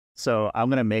So I'm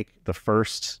going to make the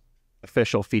first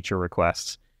official feature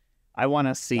request. I want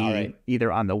to see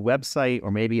either on the website or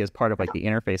maybe as part of like the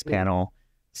interface panel,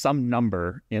 some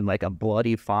number in like a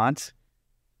bloody font,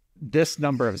 this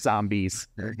number of zombies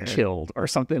killed or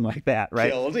something like that,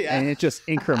 right? Killed, yeah. And it just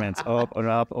increments up and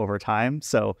up over time.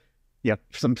 So yeah,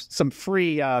 some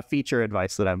free feature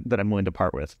advice that I'm willing to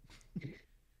part with.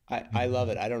 I love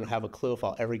it. I don't have a clue if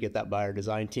I'll ever get that by our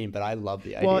design team, but I love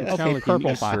the idea. Well, it's okay, like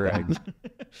purple Easter egg.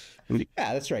 Yeah,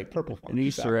 that's right. Purple font. An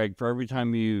Easter egg for every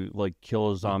time you like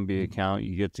kill a zombie account,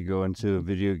 you get to go into a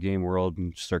video game world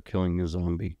and start killing a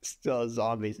zombie. Still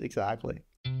zombies, exactly.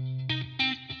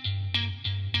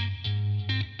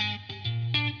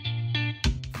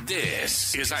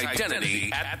 This is Identity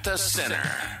at the Center.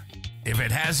 If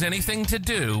it has anything to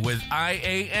do with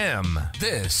IAM,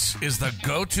 this is the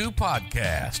go-to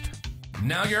podcast.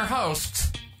 Now your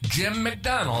hosts, Jim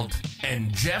McDonald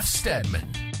and Jeff Stedman.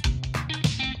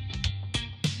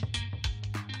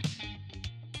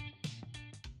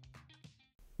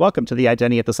 Welcome to the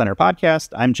Identity at the Center podcast.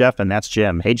 I'm Jeff, and that's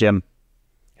Jim. Hey, Jim.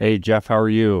 Hey, Jeff, how are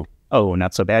you? Oh,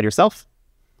 not so bad. Yourself?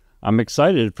 I'm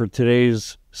excited for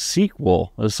today's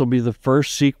sequel. This will be the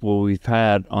first sequel we've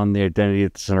had on the Identity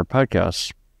at the Center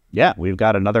podcast. Yeah, we've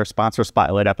got another sponsor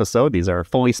spotlight episode. These are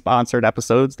fully sponsored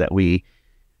episodes that we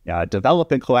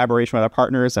develop in collaboration with our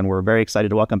partners, and we're very excited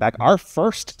to welcome back our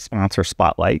first sponsor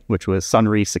spotlight, which was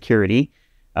Sonrai Security.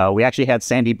 We actually had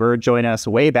Sandy Bird join us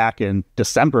way back in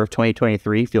December of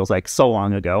 2023. Feels like so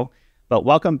long ago. But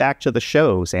welcome back to the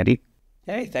show, Sandy.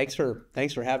 Hey, thanks for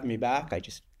having me back. I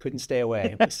just couldn't stay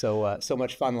away. It was so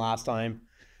much fun last time.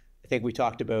 I think we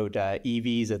talked about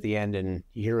EVs at the end, and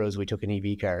heroes. We took an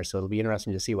EV car, so it'll be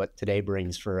interesting to see what today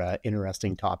brings for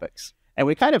interesting topics. And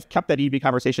we kind of kept that EV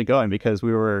conversation going because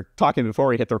we were talking before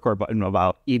we hit the record button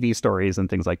about EV stories and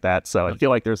things like that. So I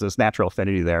feel like there's this natural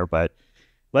affinity there. But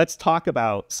let's talk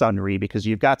about Sonrai because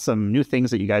you've got some new things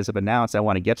that you guys have announced. I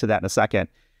want to get to that in a second.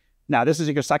 Now, this is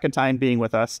your second time being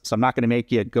with us, so I'm not going to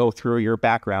make you go through your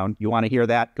background. You want to hear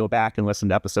that? Go back and listen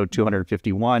to episode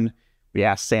 251. We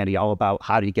asked Sandy all about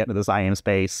how do you get into this IAM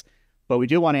space. But we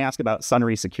do want to ask about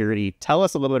Sonrai Security. Tell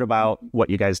us a little bit about what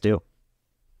you guys do.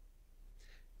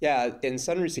 Yeah, and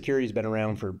Sonrai Security has been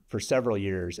around for several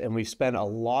years, and we've spent a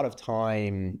lot of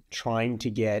time trying to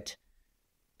get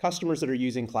customers that are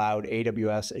using cloud,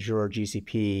 AWS, Azure,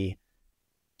 GCP,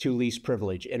 to least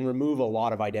privilege and remove a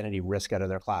lot of identity risk out of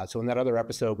their cloud. So in that other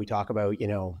episode, we talk about,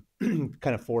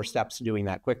 kind of 4 steps to doing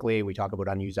that quickly. We talk about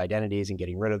unused identities and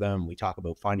getting rid of them. We talk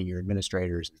about finding your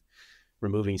administrators,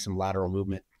 removing some lateral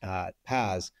movement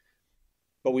paths.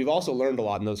 But we've also learned a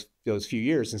lot in those few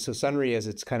years. And so Sonrai, as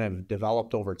it's kind of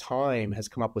developed over time, has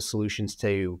come up with solutions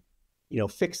to,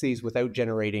 fix these without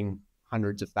generating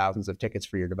hundreds of thousands of tickets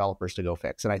for your developers to go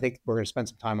fix. And I think we're going to spend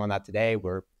some time on that today.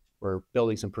 We're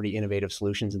building some pretty innovative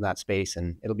solutions in that space,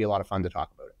 and it'll be a lot of fun to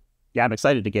talk about it. Yeah, I'm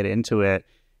excited to get into it.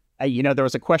 There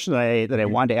was a question that I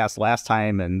wanted to ask last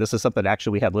time, and this is something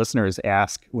actually we had listeners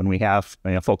ask when we have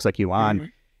folks like you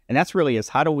on, and that's really is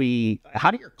how do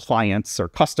your clients or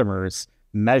customers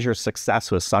measure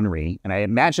success with Sonrai? And I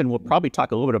imagine we'll probably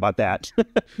talk a little bit about that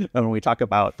when we talk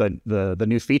about the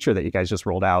new feature that you guys just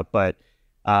rolled out. But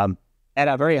at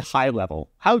a very high level,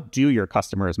 how do your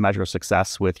customers measure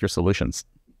success with your solutions?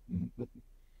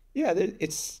 Yeah,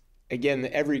 it's, again,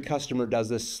 every customer does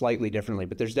this slightly differently,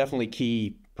 but there's definitely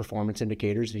key performance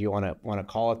indicators, if you want to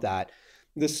call it that.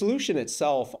 The solution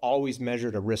itself always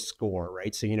measured a risk score,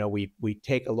 right? So, we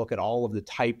take a look at all of the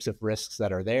types of risks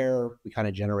that are there. We kind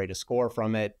of generate a score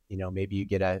from it. Maybe you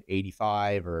get a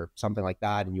 85 or something like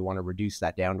that, and you want to reduce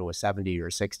that down to a 70 or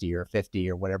a 60 or a 50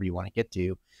 or whatever you want to get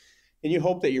to. And you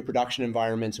hope that your production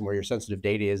environments and where your sensitive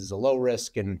data is a low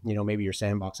risk, and maybe your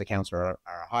sandbox accounts are a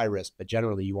high risk, but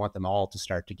generally you want them all to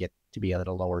start to get to be at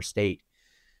a lower state.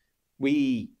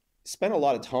 We spent a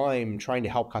lot of time trying to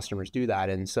help customers do that.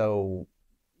 And so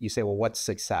you say, well, what's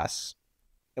success?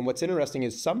 And what's interesting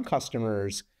is some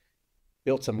customers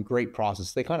built some great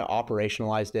process. They kind of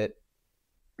operationalized it.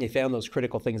 They found those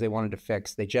critical things they wanted to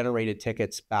fix. They generated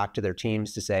tickets back to their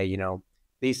teams to say,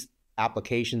 these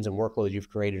applications and workloads you've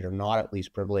created are not at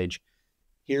least privilege.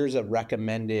 Here's a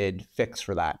recommended fix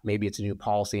for that. Maybe it's a new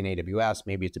policy in AWS.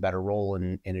 Maybe it's a better role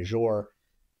in Azure.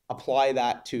 Apply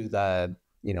that to the,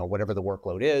 whatever the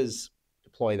workload is,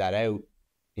 deploy that out,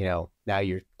 now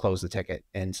you close the ticket.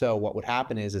 And so what would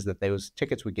happen is that those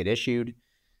tickets would get issued.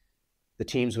 The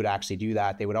teams would actually do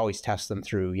that. They would always test them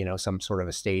through, some sort of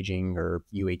a staging or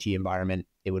UAT environment.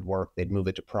 It would work. They'd move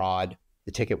it to prod.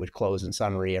 The ticket would close in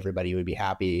Sonrai. Everybody would be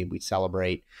happy. We'd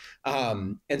celebrate.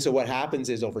 And so what happens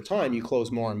is over time, you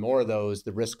close more and more of those,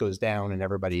 the risk goes down and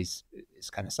everybody's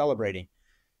is kind of celebrating.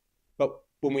 But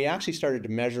when we actually started to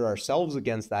measure ourselves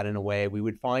against that in a way, we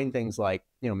would find things like,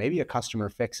 maybe a customer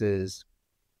fixes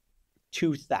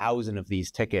 2,000 of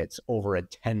these tickets over a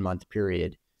 10-month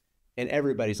period. And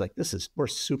everybody's like, we're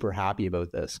super happy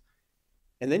about this.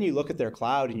 And then you look at their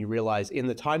cloud and you realize in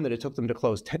the time that it took them to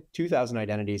close 2,000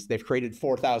 identities, they've created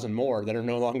 4,000 more that are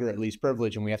no longer at least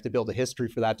privilege. And we have to build a history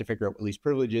for that to figure out what least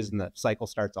privilege is. And the cycle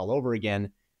starts all over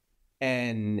again.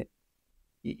 And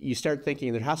you start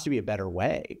thinking there has to be a better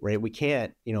way, right? We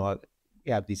can't, you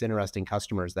have these interesting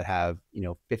customers that have,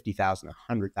 50,000,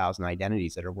 100,000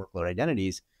 identities that are workload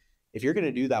identities. If you're going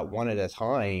to do that one at a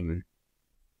time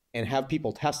and have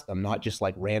people test them, not just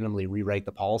like randomly rewrite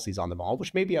the policies on them all,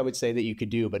 which maybe I would say that you could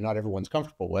do, but not everyone's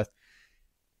comfortable with,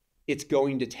 it's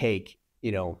going to take,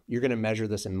 you're going to measure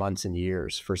this in months and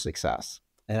years for success.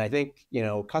 And I think,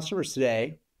 customers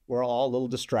today, we're all a little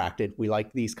distracted. We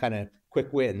like these kind of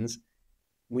quick wins.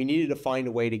 We needed to find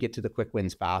a way to get to the quick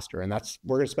wins faster. And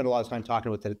we're going to spend a lot of time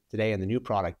talking about today in the new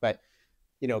product. But,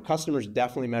 customers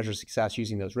definitely measure success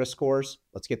using those risk scores.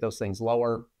 Let's get those things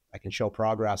lower. I can show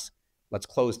progress. Let's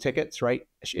close tickets, right?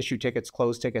 Issue tickets,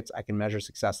 close tickets. I can measure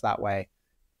success that way.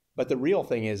 But the real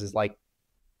thing is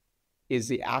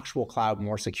the actual cloud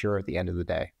more secure at the end of the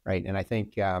day, right? And I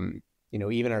think,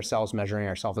 even ourselves measuring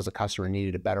ourselves as a customer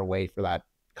needed a better way for that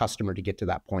customer to get to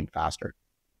that point faster.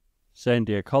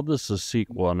 Sandy, I call this a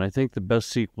sequel, and I think the best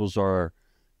sequels are,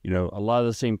 a lot of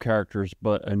the same characters,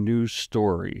 but a new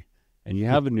story. And you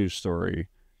have a new story,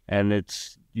 and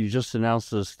you just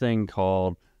announced this thing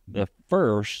called the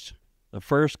first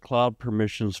cloud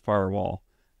permissions firewall.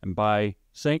 And by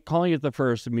calling it the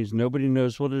first, it means nobody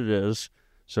knows what it is.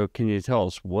 So can you tell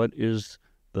us, what is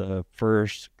the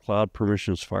first cloud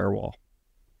permissions firewall?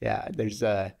 Yeah,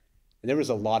 there was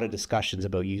a lot of discussions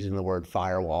about using the word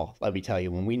firewall. Let me tell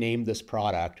you, when we named this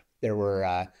product,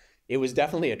 it was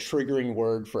definitely a triggering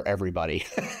word for everybody,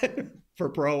 for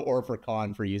pro or for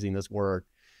con, for using this word.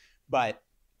 But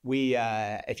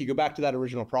if you go back to that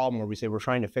original problem where we say we're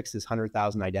trying to fix this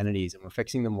 100,000 identities and we're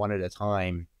fixing them one at a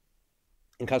time,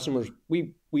 and customers,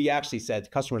 we actually said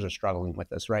customers are struggling with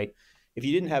this, right? If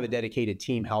you didn't have a dedicated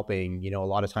team helping, a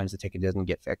lot of times the ticket doesn't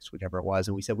get fixed, whichever it was.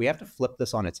 And we said we have to flip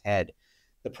this on its head.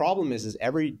 The problem is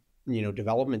every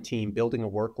development team building a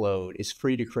workload is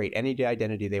free to create any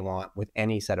identity they want with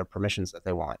any set of permissions that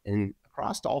they want. And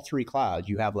across all three clouds,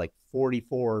 you have like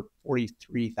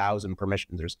 43,000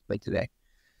 permissions or something today.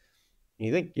 And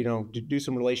you think, to do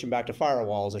some relation back to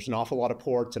firewalls, there's an awful lot of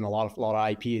ports and a lot of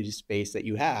IP space that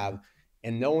you have.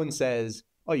 And no one says,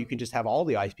 oh, you can just have all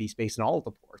the IP space and all of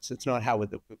the ports. It's not how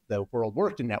the world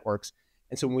worked in networks.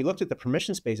 And so when we looked at the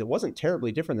permission space, it wasn't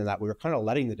terribly different than that. We were kind of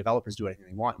letting the developers do anything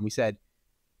they want. And we said,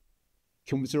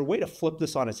 is there a way to flip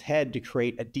this on its head to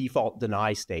create a default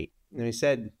deny state? And we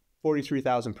said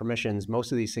 43,000 permissions.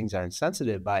 Most of these things are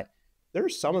insensitive, but there are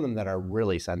some of them that are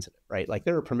really sensitive, right? Like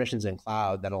there are permissions in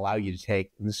cloud that allow you to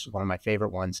take, and this is one of my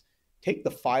favorite ones, take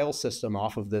the file system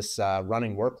off of this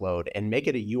running workload and make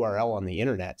it a URL on the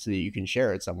internet so that you can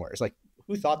share it somewhere. It's like,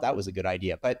 who thought that was a good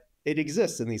idea? But it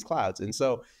exists in these clouds. And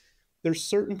so there's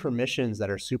certain permissions that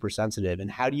are super sensitive.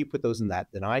 And how do you put those in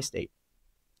that deny state?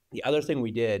 The other thing we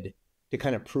did to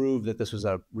kind of prove that this was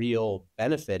a real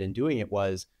benefit in doing it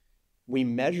was we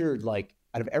measured, like,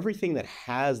 out of everything that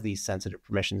has these sensitive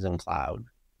permissions in cloud,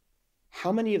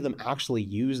 how many of them actually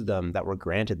used them that were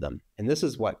granted them? And this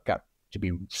is what got to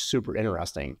be super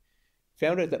interesting.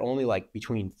 Found out that only like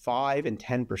between 5 and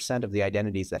 10% of the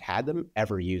identities that had them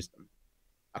ever used them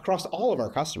across all of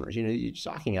our customers. You're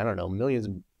talking, I don't know, millions,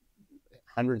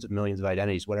 hundreds of millions of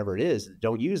identities, whatever it is, that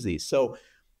don't use these. So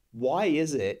why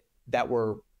is it that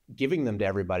we're giving them to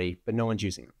everybody, but no one's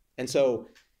using them? And so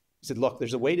we said, look,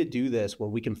 there's a way to do this where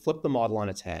we can flip the model on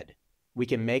its head. We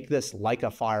can make this like a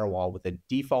firewall with a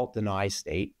default deny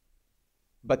state.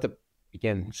 But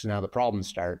so now the problems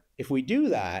start. If we do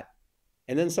that,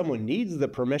 and then someone needs the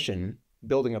permission,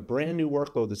 building a brand new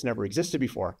workload that's never existed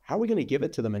before, how are we going to give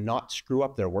it to them and not screw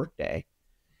up their workday?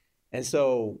 And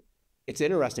so it's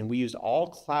interesting. We used all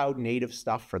cloud native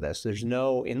stuff for this. There's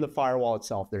no, in the firewall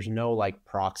itself, there's no like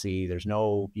proxy, there's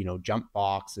no, jump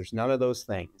box, there's none of those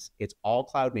things. It's all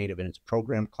cloud native and it's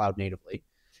programmed cloud natively,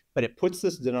 but it puts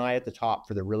this deny at the top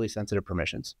for the really sensitive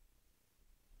permissions.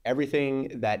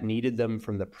 Everything that needed them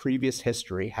from the previous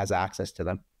history has access to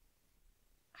them.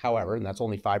 However, and that's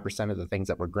only 5% of the things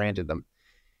that were granted them.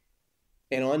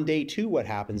 And on day 2, what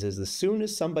happens is as soon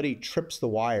as somebody trips the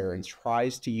wire and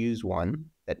tries to use one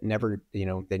that never,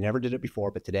 they never did it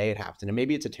before, but today it happens. And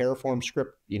maybe it's a Terraform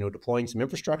script, deploying some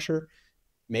infrastructure.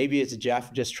 Maybe it's a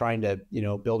Jeff just trying to,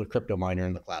 build a crypto miner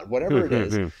in the cloud, whatever it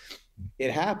is,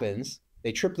 it happens.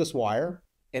 They trip this wire.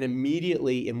 And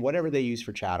immediately in whatever they use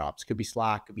for chat ops, could be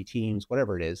Slack, could be Teams,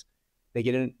 whatever it is, they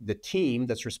get in, the team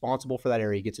that's responsible for that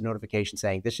area gets a notification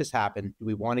saying, this just happened. Do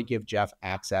we want to give Jeff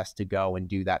access to go and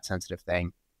do that sensitive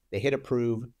thing? They hit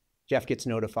approve, Jeff gets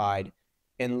notified,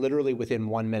 and literally within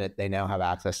 1 minute, they now have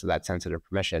access to that sensitive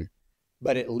permission.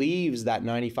 But it leaves that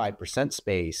 95%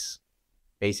 space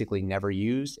basically never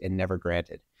used and never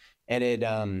granted. And it,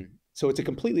 so it's a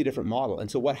completely different model. And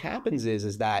so what happens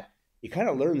is that you kind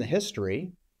of learn the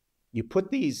history, you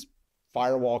put these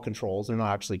firewall controls, they're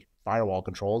not actually firewall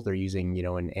controls, they're using, you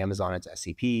know, in Amazon, it's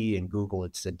SCP, and Google,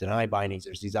 it's a deny bindings.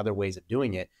 There's these other ways of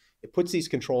doing it. It puts these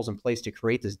controls in place to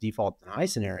create this default deny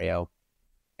scenario.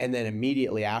 And then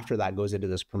immediately after that goes into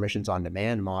this permissions on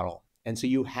demand model. And so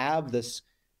you have this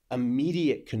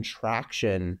immediate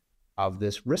contraction of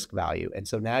this risk value. And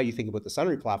so now you think about the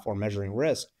Sonrai platform measuring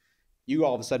risk, you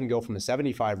all of a sudden go from a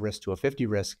 75 risk to a 50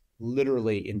 risk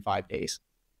literally in 5 days.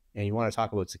 And you want to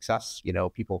talk about success, you know,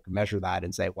 people can measure that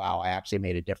and say, wow, I actually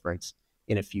made a difference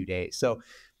in a few days. So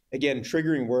again,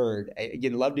 triggering word,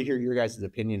 again, love to hear your guys'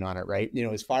 opinion on it, right? You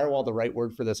know, is firewall the right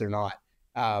word for this or not?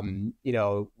 You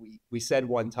know, we said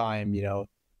one time, you know,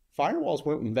 firewalls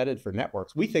weren't invented for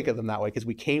networks. We think of them that way because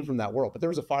we came from that world, but there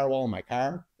was a firewall in my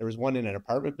car. There was one in an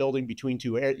apartment building between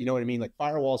two areas. You know what I mean? Like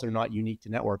firewalls are not unique to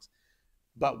networks,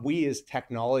 but we as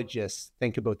technologists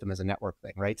think about them as a network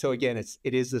thing, right? So again,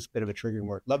 it is this bit of a triggering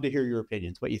word. Love to hear your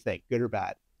opinions. What you think, good or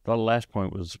bad? The last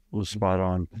point was spot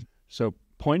on. So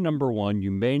point number one,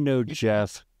 you may know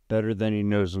Jeff better than he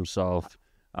knows himself.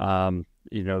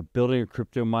 You know, building a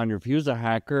crypto miner. If he was a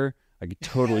hacker, I could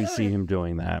totally see him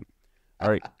doing that. All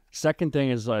right. Second thing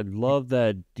is I love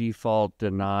that default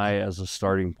deny as a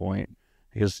starting point,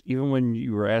 because even when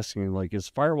you were asking, like, is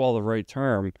firewall the right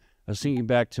term? I was thinking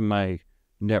back to my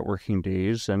networking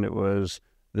days, and it was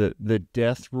the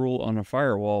death rule on a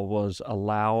firewall was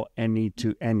allow any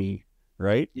to any,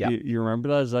 right? Yeah. You remember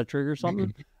that? Does that trigger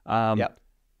something? Yep.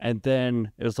 And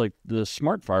then it was like the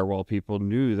smart firewall people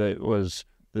knew that it was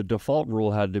the default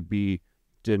rule had to be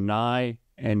deny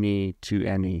any to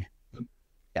any.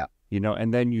 Yeah. You know,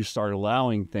 and then you start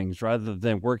allowing things rather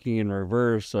than working in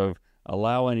reverse of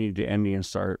allow any to any and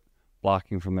start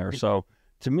blocking from there. So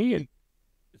to me,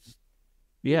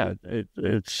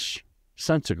 it's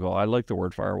sensical. I like the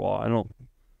word firewall. I don't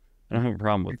have a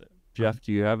problem with it. Jeff,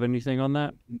 do you have anything on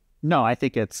that? No, I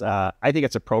think it's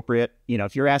appropriate. You know,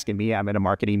 if you're asking me, I'm in a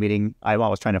marketing meeting. I'm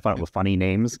always trying to find out with funny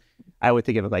names. I would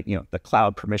think of it like, you know, the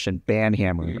cloud permission ban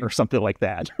hammer or something like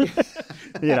that.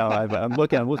 You know, I'm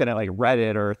looking at like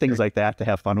Reddit or things like that to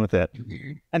have fun with it.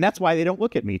 And that's why they don't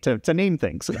look at me to name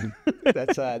things.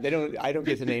 That's I don't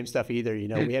get to name stuff either. You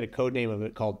know, we had a code name of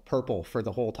it called Purple for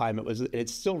the whole time.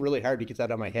 It's still really hard to get that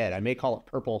out of my head. I may call it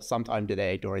Purple sometime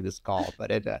today during this call,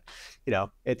 but you know,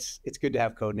 it's good to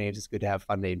have code names. It's good to have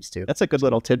fun names too. That's a good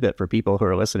little tidbit for people who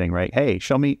are listening, right? Hey,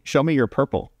 show me your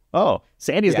purple. Oh,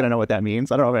 Sandy's going to know what that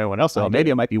means. I don't know if anyone else will. Maybe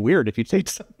it might be weird if you take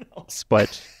something else,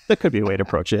 but that could be a way to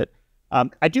approach it.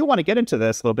 I do want to get into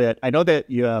this a little bit. I know that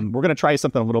we're going to try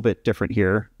something a little bit different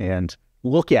here and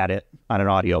look at it on an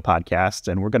audio podcast,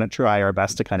 and we're going to try our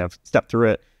best to kind of step through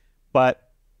it.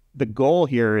 But the goal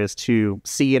here is to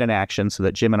see it in action so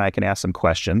that Jim and I can ask some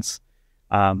questions,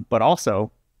 but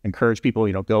also encourage people,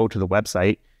 you know, go to the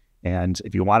website. And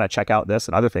if you want to check out this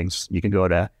and other things, you can go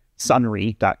to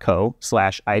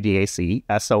sonrai.co/IDAC,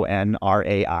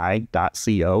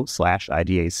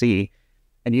 sonrai.co/IDAC.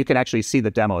 And you can actually see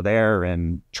the demo there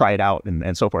and try it out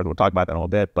and so forth. We'll talk about that in a little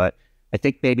bit. But I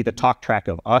think maybe the talk track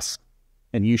of us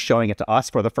and you showing it to us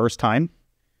for the first time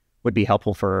would be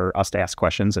helpful for us to ask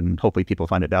questions, and hopefully people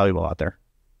find it valuable out there.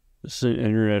 This is an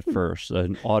internet first,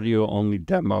 an audio-only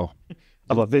demo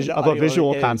of a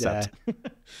visual concept.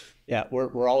 Yeah,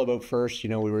 we're all about first. You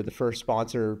know, we were the first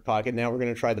sponsor podcast. Now we're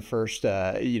going to try the first,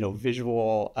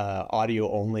 visual,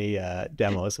 audio only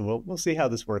demo. So we'll see how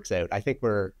this works out. I think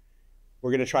we're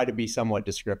going to try to be somewhat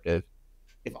descriptive.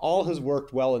 If all has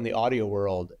worked well in the audio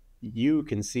world, you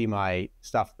can see my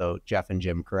stuff though, Jeff and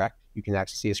Jim, correct? You can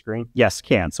actually see a screen? Yes,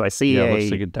 can. So I see it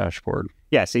looks like a dashboard.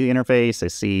 Yeah, I see the interface. I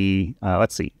see, a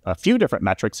few different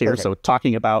metrics here. Perfect. So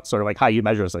talking about sort of like how you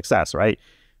measure success, right?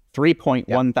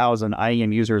 3.1 thousand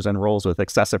IAM users and roles with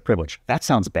excessive privilege. That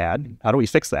sounds bad. How do we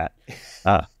fix that?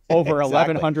 Over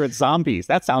 1,100 zombies.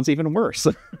 That sounds even worse.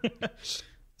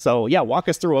 So yeah, walk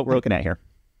us through what we're looking at here.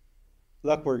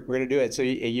 Look, we're going to do it. So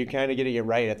you're kind of getting it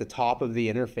right. At the top of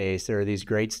the interface, there are these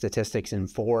great statistics in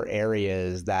 4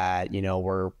 areas that, you know,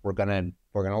 we're going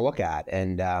to look at.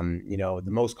 And, you know, the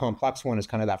most complex one is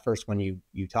kind of that first one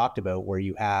you talked about, where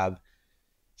you have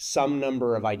some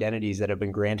number of identities that have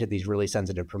been granted these really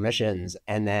sensitive permissions.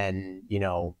 And then, you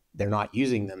know, they're not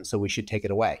using them, so we should take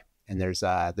it away. And there's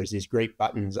these great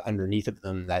buttons underneath of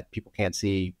them that people can't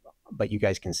see, but you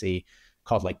guys can see,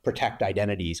 called like protect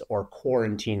identities or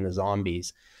quarantine the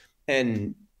zombies.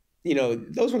 And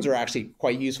those ones are actually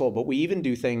quite useful, but we even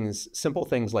do simple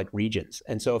things like regions.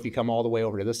 And so if you come all the way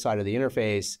over to this side of the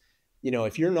interface,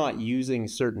 if you're not using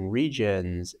certain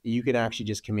regions, you can actually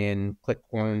just come in,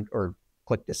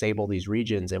 click disable these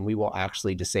regions, and we will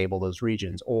actually disable those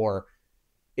regions. Or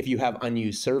if you have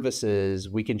unused services,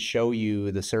 we can show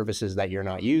you the services that you're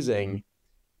not using,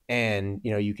 and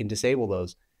you can disable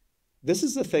those. This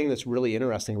is the thing that's really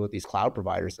interesting with these cloud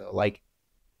providers, though. Like,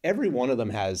 every one of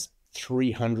them has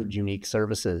 300 unique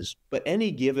services, but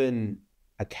any given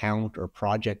account or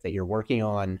project that you're working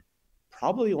on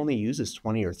probably only uses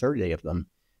 20 or 30 of them.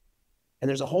 And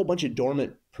there's a whole bunch of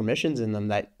dormant permissions in them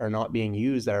that are not being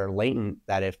used, that are latent,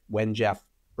 that when Jeff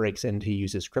breaks in to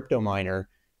use his crypto miner,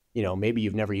 maybe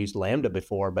you've never used Lambda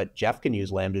before, but Jeff can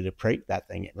use Lambda to break that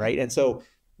thing in, right? And so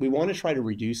we want to try to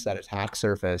reduce that attack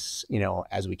surface,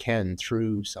 as we can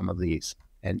through some of these.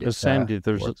 And Sandy,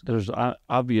 there's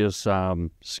obvious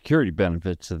security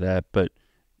benefits to that, but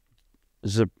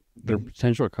is there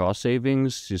potential cost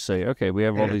savings to say, okay, we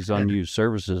have all these unused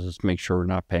services, let's make sure we're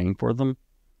not paying for them?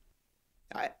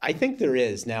 I think there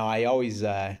is. Now, I always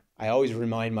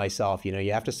remind myself,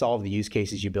 you have to solve the use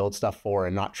cases you build stuff for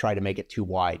and not try to make it too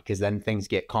wide, because then things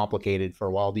get complicated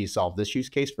for, well, do you solve this use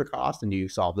case for cost and do you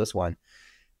solve this one?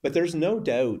 But there's no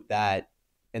doubt that,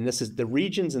 and this is the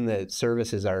regions and the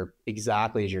services are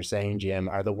exactly as you're saying, Jim,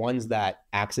 are the ones that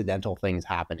accidental things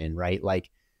happen in, right?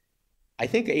 Like, I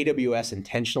think AWS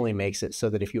intentionally makes it so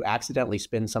that if you accidentally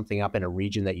spin something up in a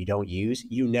region that you don't use,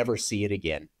 you never see it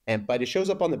again. But it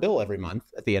shows up on the bill every month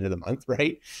at the end of the month,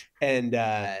 right? And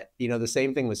the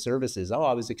same thing with services. Oh,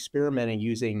 I was experimenting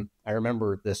using, I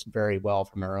remember this very well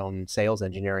from our own sales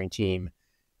engineering team.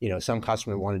 Some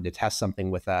customer wanted to test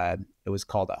something with it was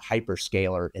called a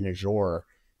hyperscaler in Azure.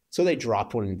 So they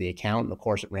dropped one into the account, and of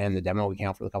course it ran the demo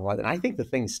account for a couple of months. And I think the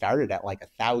thing started at like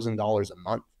 $1,000 a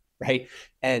month. Right.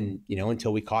 And,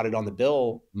 until we caught it on the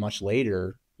bill much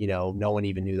later, no one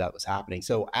even knew that was happening.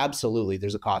 So absolutely,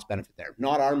 there's a cost benefit there.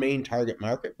 Not our main target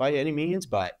market by any means,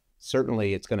 but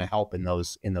certainly it's going to help in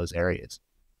those areas.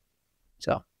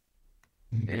 So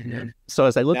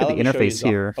as I look at the interface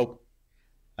here, so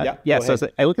as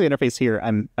I look at the interface here,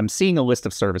 I'm seeing a list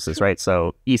of services, right?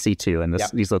 So EC2, and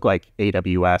these look like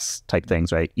AWS type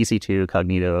things, right? EC2,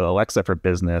 Cognito, Alexa for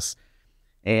Business.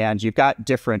 And you've got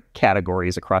different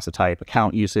categories across the type: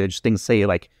 account usage, things say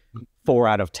like 4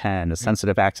 out of 10, a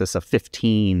sensitive access of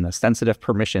 15, a sensitive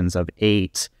permissions of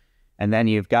 8. And then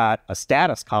you've got a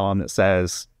status column that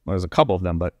says, well, there's a couple of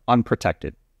them, but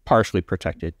unprotected, partially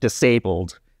protected,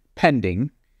 disabled, pending,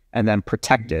 and then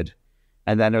protected.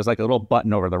 And then there's like a little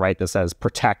button over the right that says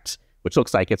protect, which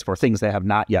looks like it's for things that have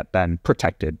not yet been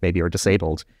protected, maybe, or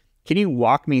disabled. Can you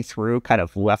walk me through kind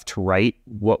of left to right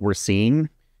what we're seeing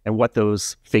and what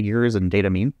those figures and data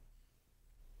mean?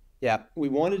 Yeah, we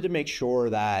wanted to make sure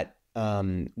that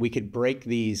we could break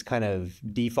these kind of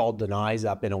default denies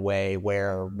up in a way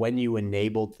where when you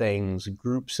enabled things,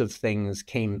 groups of things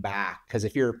came back. Because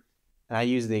and I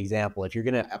use the example, if you're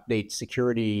going to update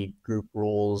security group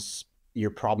rules,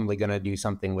 you're probably going to do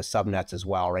something with subnets as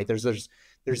well, right? There's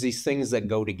these things that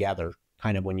go together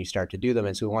kind of when you start to do them.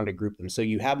 And so we wanted to group them. So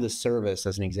you have this service,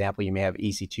 as an example, you may have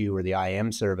EC2 or the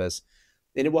IAM service,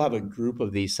 and it will have a group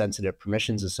of these sensitive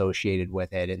permissions associated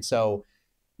with it. And so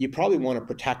you probably want to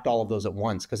protect all of those at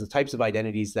once, because the types of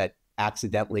identities that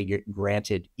accidentally get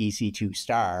granted EC2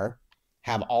 star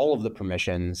have all of the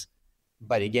permissions,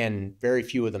 but again, very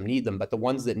few of them need them, but the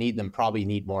ones that need them probably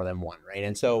need more than one, right?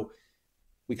 And so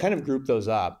we kind of group those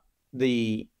up.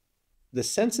 The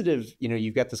sensitive,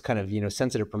 you've got this kind of,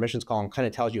 sensitive permissions column kind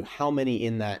of tells you how many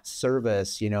in that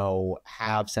service,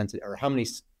 have sensitive, or how many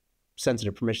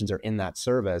sensitive permissions are in that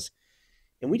service.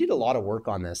 And we did a lot of work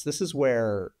on this. This is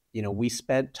where, we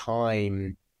spent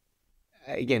time,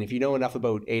 again, if you know enough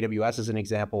about AWS as an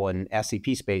example and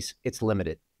SCP space, it's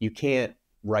limited. You can't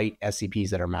write SCPs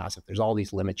that are massive. There's all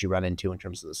these limits you run into in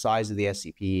terms of the size of the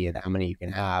SCP and how many you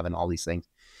can have and all these things.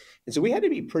 And so we had to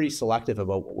be pretty selective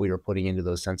about what we were putting into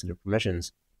those sensitive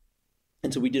permissions.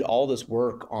 And so we did all this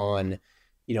work on,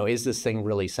 is this thing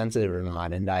really sensitive or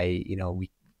not? And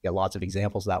we get lots of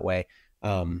examples that way.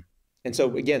 And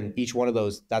so again, each one of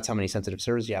those, that's how many sensitive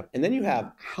services you have. And then you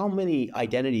have how many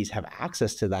identities have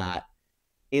access to that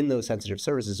in those sensitive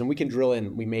services. And we can drill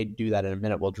in, we may do that in a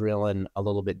minute. We'll drill in a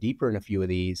little bit deeper in a few of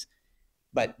these,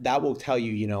 but that will tell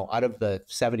you, out of the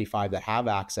 75 that have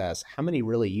access, how many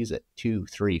really use it? 2,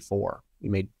 3, 4.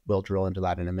 We'll drill into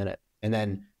that in a minute. And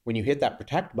then when you hit that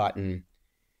protect button,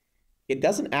 it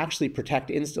doesn't actually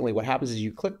protect instantly. What happens is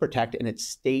you click protect and it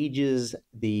stages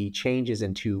the changes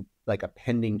into like a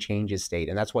pending changes state.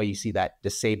 And that's why you see that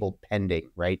disabled pending,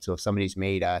 right? So if somebody's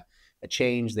made a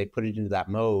change, they put it into that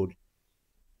mode.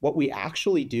 What we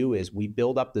actually do is we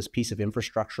build up this piece of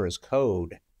infrastructure as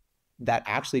code that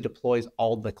actually deploys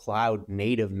all the cloud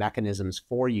native mechanisms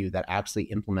for you that actually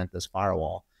implement this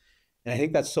firewall. And I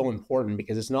think that's so important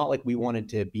because it's not like we wanted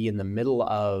to be in the middle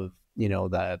of,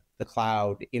 the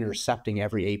cloud intercepting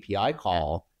every API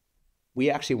call.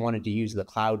 We actually wanted to use the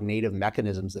cloud native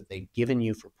mechanisms that they've given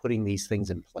you for putting these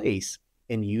things in place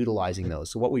and utilizing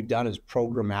those. So what we've done is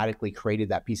programmatically created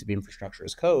that piece of infrastructure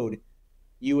as code.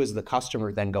 You as the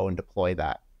customer then go and deploy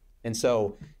that. And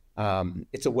so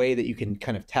it's a way that you can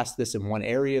kind of test this in one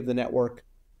area of the network.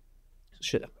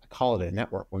 Should I call it a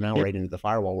network? We're now right into the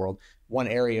firewall world. One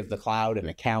area of the cloud, an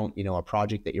account, a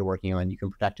project that you're working on, you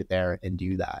can protect it there and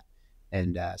do that.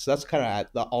 And so that's kind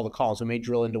of all the calls. We may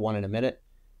drill into one in a minute,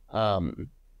 and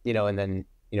then,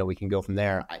 we can go from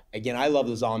there. I love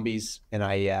the zombies, and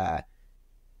I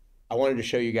wanted to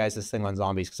show you guys this thing on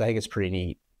zombies because I think it's pretty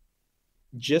neat.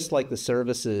 Just like the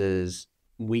services,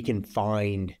 we can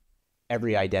find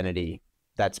every identity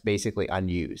that's basically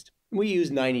unused. We use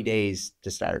 90 days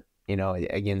to start.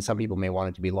 Again, some people may want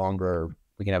it to be longer.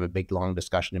 We can have a big, long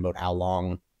discussion about how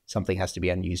long something has to be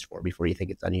unused for before you think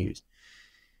it's unused.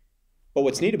 But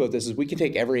what's neat about this is we can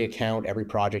take every account, every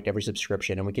project, every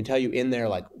subscription, and we can tell you in there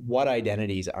like what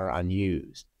identities are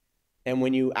unused. And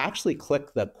when you actually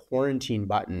click the quarantine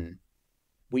button,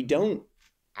 we don't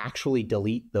actually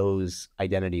delete those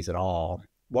identities at all.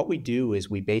 What we do is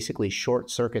we basically short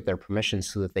circuit their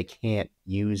permissions so that they can't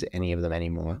use any of them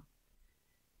anymore.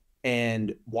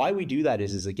 And why we do that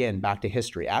is again, back to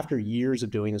history. After years of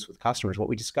doing this with customers, what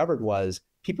we discovered was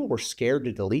people were scared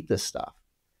to delete this stuff.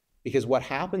 Because what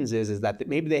happens is that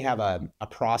maybe they have a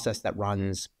process that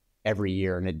runs every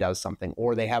year and it does something,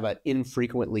 or they have an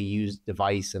infrequently used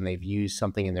device and they've used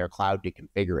something in their cloud to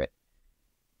configure it.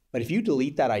 But if you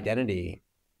delete that identity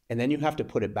and then you have to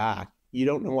put it back, you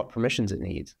don't know what permissions it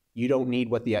needs. You don't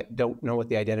know what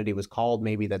the identity was called.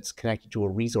 Maybe that's connected to a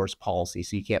resource policy,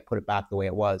 so you can't put it back the way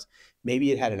it was.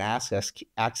 Maybe it had an access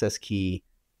key,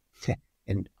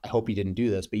 and I hope you didn't do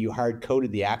this, but you hard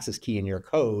coded the access key in your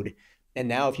code. And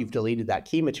now if you've deleted that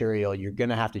key material, you're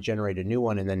going to have to generate a new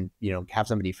one and then, have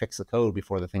somebody fix the code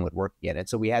before the thing would work again. And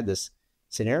so we had this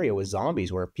scenario with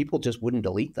zombies where people just wouldn't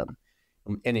delete them.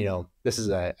 And, this is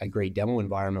a great demo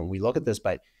environment when we look at this,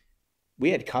 but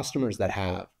we had customers that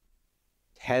have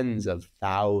tens of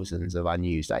thousands of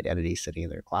unused identities sitting in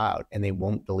their cloud, and they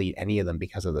won't delete any of them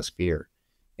because of this fear.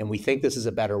 And we think this is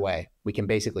a better way. We can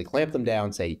basically clamp them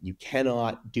down, say, you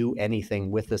cannot do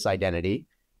anything with this identity.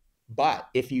 But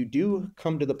if you do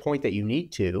come to the point that you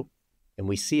need to, and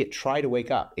we see it try to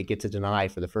wake up, it gets a deny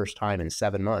for the first time in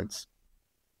 7 months,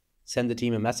 send the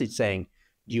team a message saying,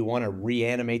 do you want to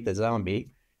reanimate the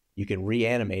zombie? You can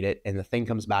reanimate it, and the thing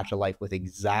comes back to life with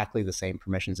exactly the same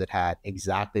permissions it had,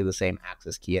 exactly the same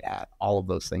access key it had. All of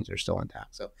those things are still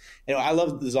intact. So, I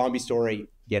love the zombie story.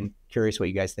 Again, curious what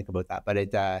you guys think about that. But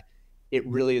it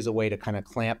really is a way to kind of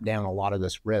clamp down a lot of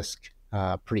this risk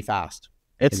pretty fast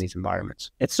in these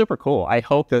environments. It's super cool. I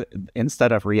hope that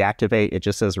instead of reactivate, it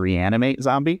just says reanimate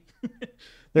zombie.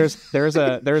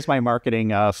 There's my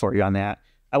marketing for you on that.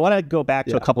 I want to go back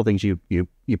to a couple of things you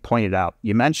pointed out.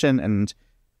 You mentioned, and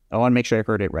I want to make sure I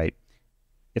heard it right.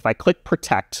 If I click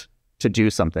protect to do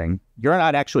something, you're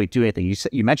not actually doing anything.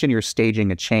 You mentioned you're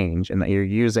staging a change and that you're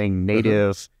using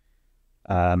native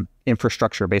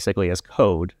infrastructure basically as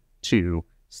code to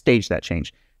stage that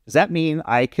change. Does that mean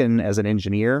I can, as an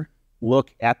engineer,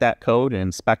 look at that code and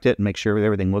inspect it and make sure that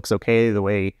everything looks okay, the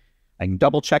way I can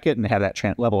double check it and have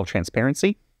that level of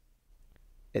transparency?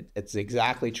 It's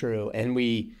exactly true. And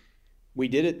we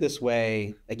did it this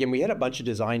way. Again, we had a bunch of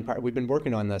design partners. We've been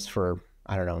working on this for,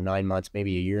 9 months,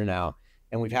 maybe a year now.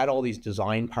 And we've had all these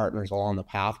design partners along the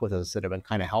path with us that have been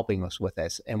kind of helping us with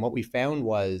this. And what we found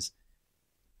was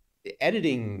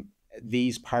editing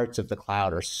these parts of the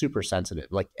cloud are super sensitive.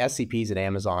 Like SCPs at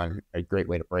Amazon are a great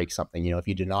way to break something. If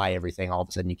you deny everything, all of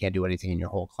a sudden you can't do anything in your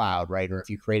whole cloud, right? Or if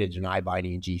you create a deny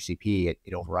binding in GCP,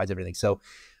 it overrides everything. So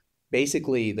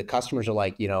basically the customers are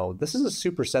like, this is a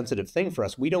super sensitive thing for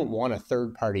us. We don't want a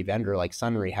third-party vendor like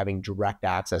Sonrai having direct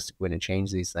access to go in and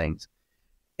change these things.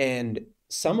 And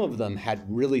some of them had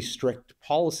really strict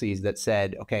policies that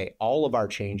said, okay, all of our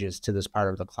changes to this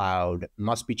part of the cloud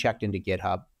must be checked into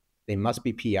GitHub. They must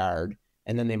be PR'd,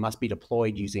 and then they must be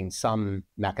deployed using some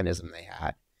mechanism they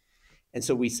had. And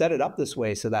so we set it up this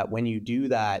way so that when you do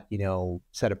that,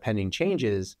 set of pending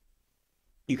changes,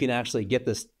 you can actually get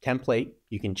this template.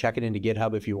 You can check it into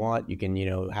GitHub if you want. You can,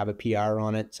 have a PR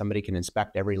on it. Somebody can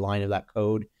inspect every line of that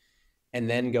code and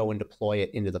then go and deploy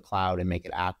it into the cloud and make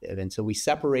it active. And so we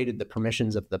separated the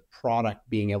permissions of the product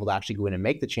being able to actually go in and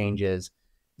make the changes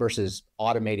versus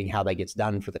automating how that gets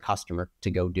done for the customer to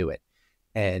go do it.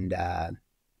 And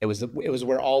it was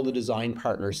where all the design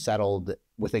partners settled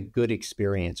with a good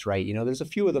experience, right? There's a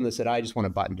few of them that said, I just want a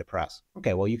button to press.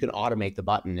 Okay, well, you can automate the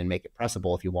button and make it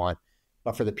pressable if you want.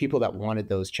 But for the people that wanted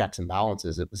those checks and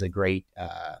balances, it was a great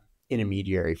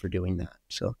intermediary for doing that.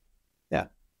 So, yeah.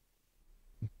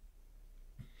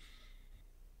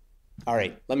 All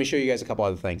right, let me show you guys a couple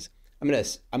other things. I'm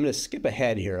gonna skip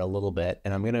ahead here a little bit,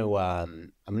 and I'm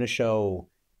gonna show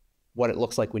what it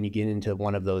looks like when you get into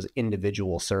one of those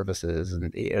individual services. And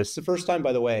it's the first time,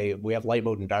 by the way, we have light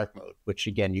mode and dark mode, which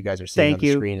again, you guys are seeing on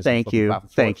the screen. Thank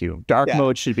you. Dark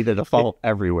mode should be the default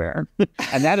everywhere.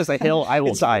 And that is a hill I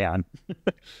will die on.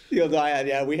 You'll die on,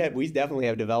 yeah. We definitely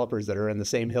have developers that are in the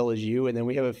same hill as you. And then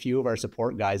we have a few of our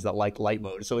support guys that like light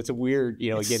mode. So it's a weird,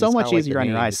 it's so much easier on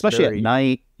your eyes, especially at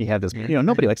night. You have this,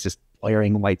 nobody likes just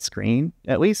blaring white screen,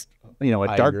 at least,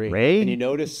 a dark gray. And you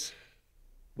notice,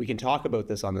 we can talk about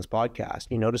this on this podcast.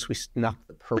 You notice we snuck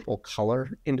the purple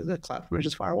color into the cloud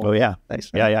permissions firewall? Oh, yeah. Nice.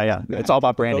 Yeah. It's all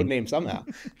about branding. Code name somehow.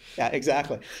 Yeah,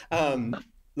 exactly.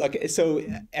 Look, so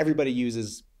everybody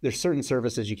there's certain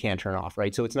services you can't turn off,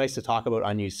 right? So it's nice to talk about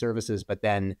unused services, but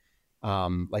then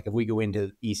like if we go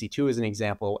into EC2 as an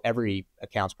example, every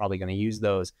account's probably going to use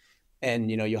those. And,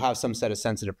 you'll have some set of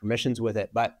sensitive permissions with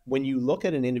it. But when you look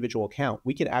at an individual account,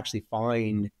 we can actually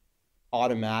find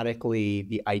automatically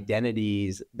the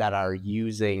identities that are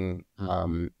using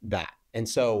that. And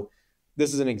so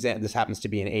this is an example. This happens to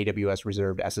be an AWS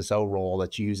reserved SSO role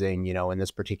that's using, in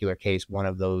this particular case, one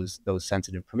of those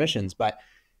sensitive permissions. But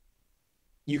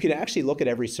you can actually look at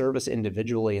every service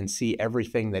individually and see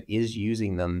everything that is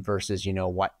using them versus,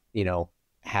 what,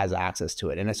 has access to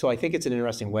it. And so I think it's an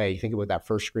interesting way. You think about that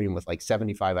first screen with like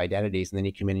 75 identities, and then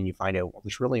you come in and you find out, well,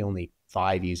 there's really only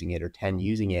 5 using it or 10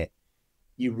 using it.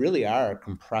 You really are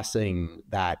compressing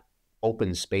that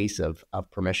open space of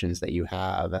permissions that you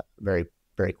have very,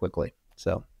 very quickly.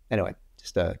 So anyway,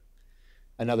 just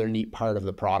another neat part of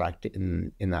the product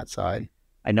in that side.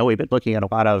 I know we've been looking at a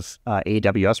lot of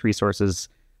AWS resources.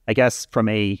 I guess from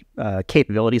a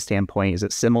capability standpoint, is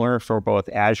it similar for both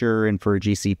Azure and for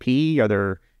GCP? Are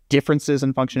there differences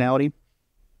in functionality?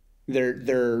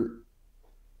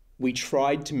 We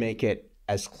tried to make it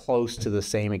as close to the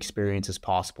same experience as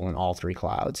possible in all 3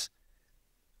 clouds.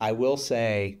 I will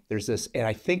say there's this, and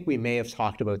I think we may have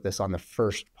talked about this on the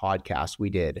first podcast we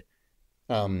did.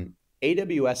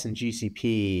 AWS and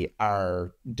GCP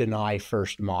are deny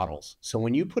first models. So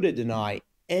when you put a deny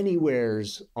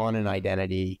anywheres on an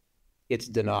identity, it's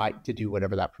denied to do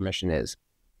whatever that permission is.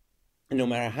 And no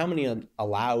matter how many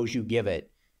allows you give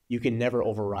it, you can never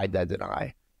override that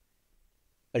deny.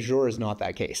 Azure is not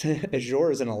that case. Azure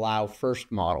is an allow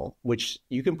first model, which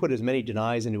you can put as many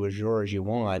denies into Azure as you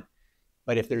want.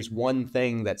 But if there's one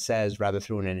thing that says, rather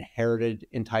through an inherited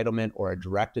entitlement or a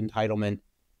direct entitlement,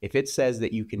 if it says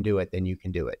that you can do it, then you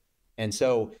can do it. And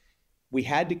so we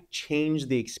had to change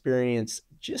the experience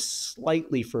just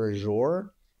slightly for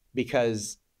Azure,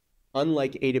 because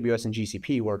unlike AWS and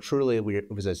GCP, where truly it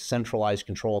was a centralized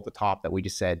control at the top that we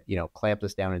just said, clamp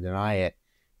this down and deny it,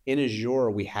 in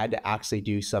Azure, we had to actually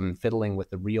do some fiddling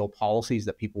with the real policies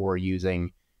that people were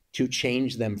using to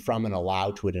change them from an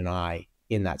allow to a deny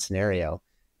in that scenario.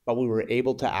 But we were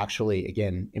able to actually,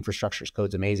 again, infrastructure as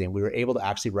code's amazing. We were able to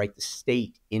actually write the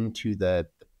state into the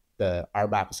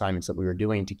Rbac assignments that we were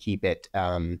doing to keep it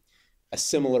a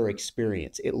similar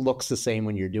experience. It looks the same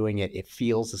when you're doing it. It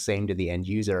feels the same to the end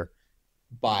user,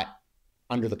 but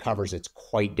under the covers, it's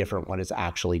quite different what it's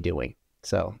actually doing.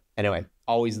 So anyway,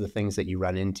 always the things that you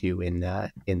run into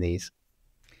in these.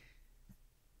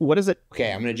 What is it?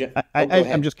 Okay,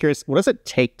 I'm just curious. What does it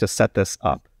take to set this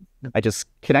up? I just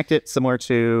connect it similar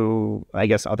to, I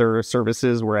guess, other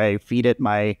services where I feed it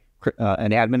my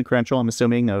an admin credential, I'm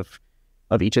assuming, of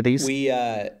each of these.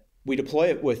 We deploy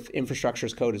it with infrastructure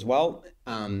as code as well.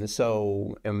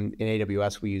 So in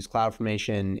AWS, we use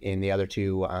CloudFormation. In the other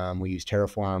 2, we use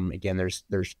Terraform. Again, there's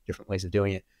different ways of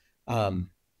doing it.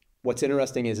 What's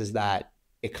interesting is that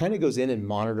it kind of goes in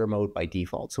monitor mode by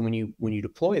default. So when you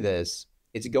deploy this,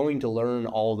 it's going to learn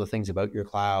all the things about your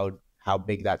cloud, how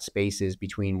big that space is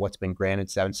between what's been granted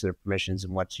sensitive permissions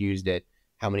and what's used it,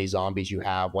 how many zombies you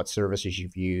have, what services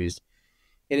you've used.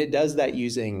 And it does that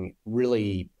using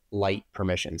really light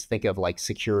permissions. Think of like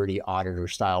security auditor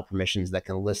style permissions that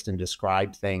can list and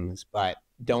describe things, but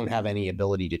don't have any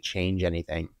ability to change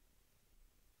anything.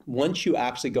 Once you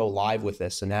actually go live with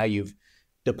this, so now you've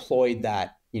deployed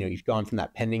that, you've gone from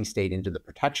that pending state into the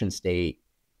protection state.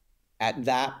 At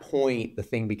that point, the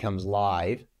thing becomes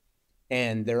live.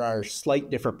 And there are slight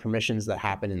different permissions that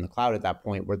happen in the cloud at that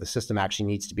point where the system actually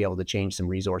needs to be able to change some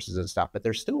resources and stuff, but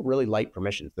they're still really light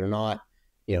permissions. They're not,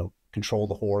 control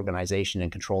the whole organization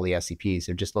and control the SCPs.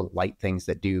 They're just little light things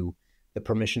that do the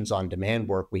permissions on demand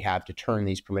work we have to turn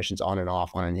these permissions on and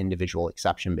off on an individual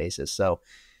exception basis. So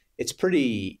it's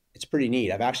pretty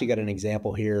neat. I've actually got an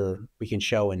example here we can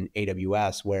show in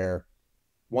AWS where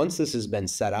once this has been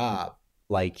set up,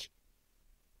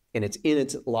 and it's in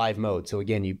its live mode. So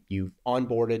again, you've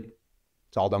onboarded,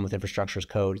 it's all done with infrastructure as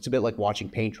code. It's a bit like watching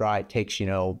paint dry. It takes,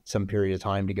 some period of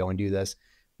time to go and do this,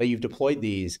 but you've deployed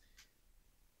these.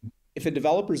 If a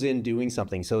developer's in doing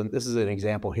something, so this is an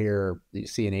example here, you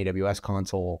see an AWS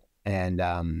console and,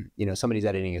 somebody's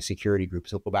editing a security group.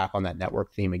 So go back on that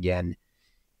network theme again,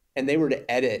 and they were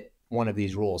to edit one of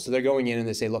these rules. So they're going in and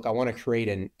they say, look, I want to create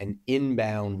an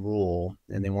inbound rule,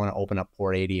 and they want to open up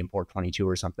port 80 and port 22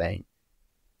 or something.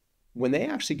 When they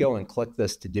actually go and click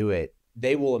this to do it,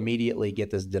 they will immediately get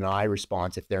this deny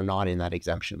response if they're not in that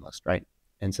exemption list, right?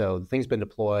 And so the thing's been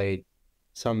deployed.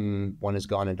 Someone has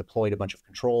gone and deployed a bunch of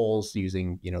controls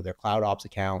using, their Cloudops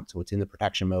account. So it's in the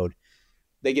protection mode.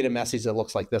 They get a message that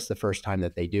looks like this the first time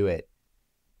that they do it.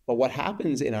 But what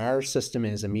happens in our system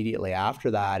is immediately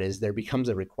after that is there becomes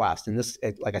a request. And this,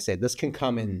 like I said, this can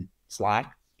come in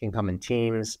Slack, can come in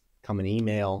Teams, come in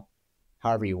email,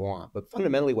 however you want. But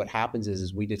fundamentally what happens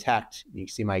is we detect, you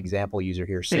see my example user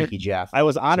here, Sneaky Jeff. I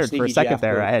was honored for a second Jeff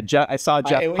there. I saw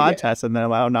Jeff contest and then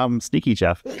now I'm Sneaky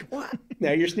Jeff. What?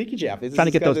 Now you're Sneaky Jeff. Trying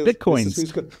to get those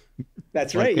Bitcoins.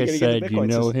 That's right. Like I said, you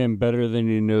know him better than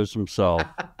he knows himself.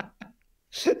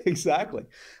 Exactly.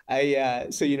 So,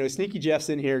 Sneaky Jeff's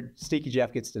in here. Sneaky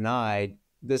Jeff gets denied.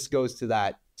 This goes to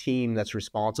that team that's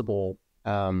responsible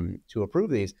to approve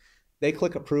these. They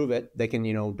click approve it. They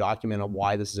can, document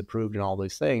why this is approved and all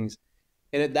those things.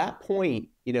 And at that point,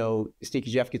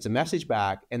 Sneaky Jeff gets a message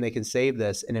back and they can save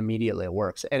this and immediately it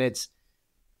works. And it's,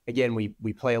 again,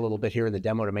 we play a little bit here in the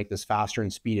demo to make this faster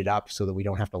and speed it up so that we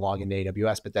don't have to log into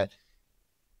AWS. But that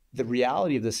the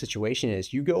reality of the situation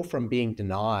is you go from being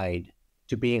denied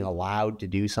to being allowed to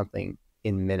do something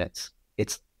in minutes.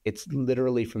 It's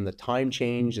literally from the time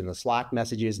change and the Slack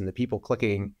messages and the people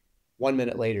clicking, 1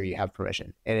 minute later, you have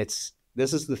permission. And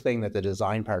this is the thing that the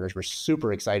design partners were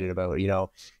super excited about.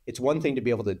 It's one thing to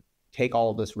be able to take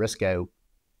all of this risk out,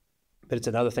 but it's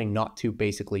another thing not to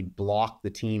basically block the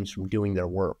teams from doing their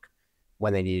work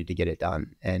when they needed to get it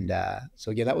done. And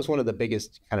so again, that was one of the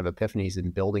biggest kind of epiphanies in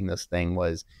building this thing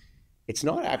was it's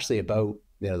not actually about,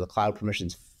 the cloud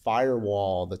permissions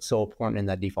firewall that's so important in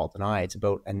that default deny. It's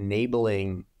about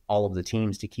enabling all of the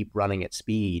teams to keep running at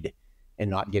speed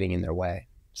and not getting in their way.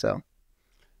 So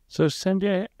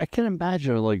Sandy, I can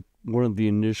imagine like one of the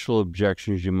initial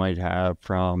objections you might have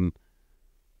from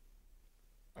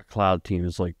a cloud team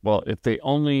is like, well, if they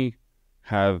only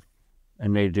have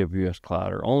an AWS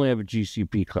cloud or only have a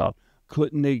GCP cloud,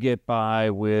 couldn't they get by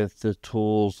with the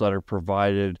tools that are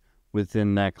provided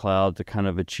within that cloud to kind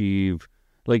of achieve,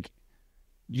 like,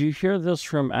 do you hear this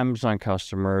from Amazon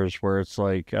customers where it's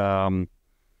like,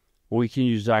 we can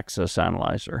use Access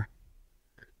Analyzer?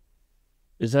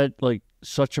 Is that like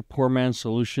such a poor man's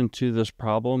solution to this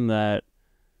problem that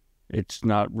it's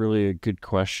not really a good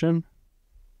question?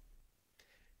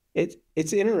 It's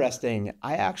interesting.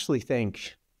 I actually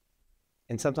think,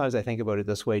 and sometimes I think about it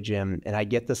this way, Jim, and I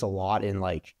get this a lot in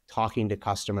like talking to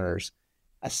customers,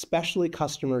 especially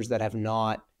customers that have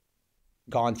not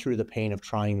gone through the pain of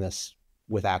trying this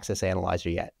with Access Analyzer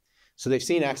yet. So they've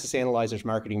seen Access Analyzer's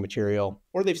marketing material,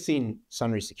 or they've seen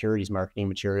Sonrai Security's marketing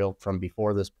material from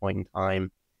before this point in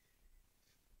time.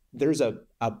 There's a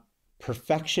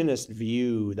perfectionist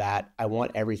view that I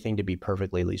want everything to be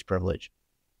perfectly least privilege.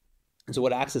 And so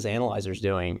what Access Analyzer is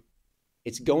doing,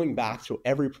 it's going back through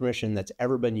every permission that's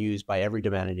ever been used by every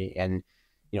domain. And,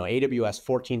 AWS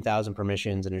 14,000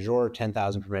 permissions and Azure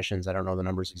 10,000 permissions. I don't know the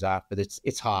numbers exact, but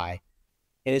it's high.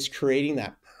 And it's creating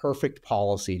that perfect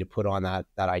policy to put on that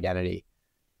identity.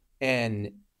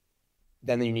 And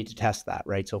then you need to test that,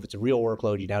 right? So if it's a real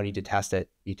workload, you now need to test it.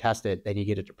 You test it, then you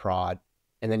get it to prod,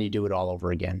 and then you do it all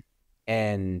over again.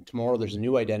 And tomorrow there's a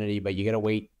new identity, but you got to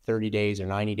wait 30 days or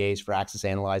 90 days for Access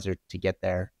Analyzer to get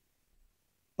there.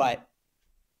 But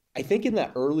I think in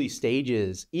the early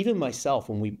stages, even myself,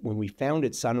 when we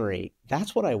founded Sonrai,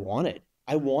 that's what I wanted.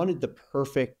 I wanted the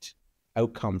perfect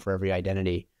outcome for every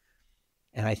identity.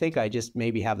 And I think I just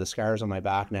maybe have the scars on my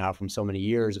back now from so many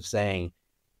years of saying,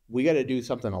 we got to do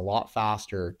something a lot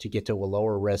faster to get to a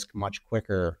lower risk much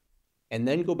quicker and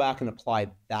then go back and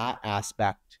apply that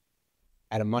aspect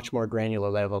at a much more granular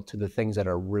level to the things that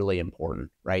are really important,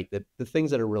 right? The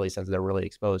things that are really sensitive, they're really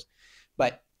exposed.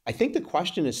 But I think the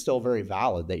question is still very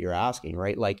valid that you're asking,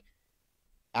 right? Like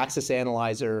Access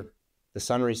Analyzer, the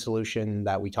Sonrai solution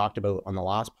that we talked about on the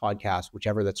last podcast,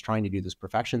 whichever that's trying to do this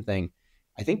perfection thing,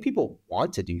 I think people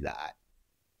want to do that.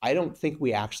 I don't think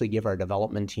we actually give our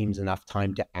development teams enough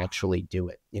time to actually do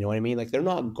it. You know what I mean? Like they're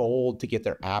not gold to get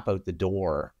their app out the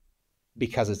door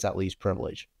because it's at least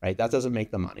privilege, right? That doesn't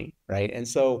make the money, right? And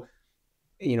so,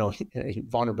 you know,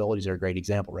 vulnerabilities are a great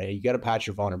example, right? You got to patch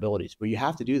your vulnerabilities, but you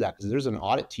have to do that because there's an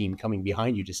audit team coming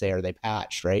behind you to say, are they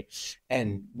patched, right?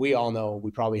 And we all know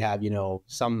we probably have,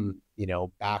 some,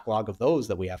 backlog of those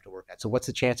that we have to work at. So what's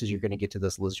the chances you're going to get to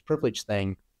this least privilege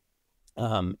thing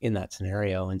in that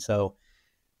scenario? And so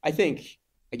I think,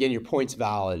 again, your point's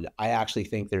valid. I actually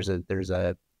think there's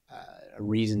a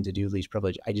reason to do least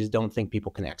privilege. I just don't think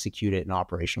people can execute it and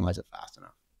operationalize it fast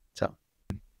enough. So.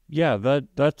 Yeah,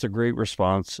 that's a great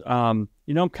response. I'm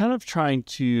kind of trying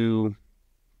to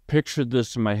picture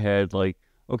this in my head. Like,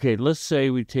 okay, let's say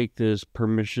we take this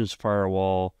permissions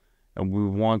firewall and we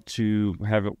want to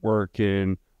have it work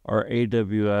in our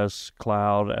AWS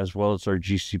cloud as well as our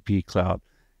GCP cloud.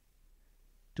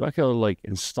 Do I go like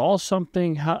install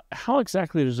something? How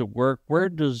exactly does it work? Where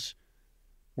does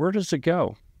it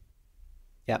go?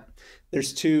 Yeah,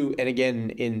 there's two, and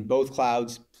again, in both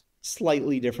clouds,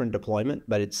 slightly different deployment,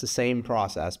 but it's the same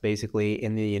process. Basically,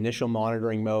 in the initial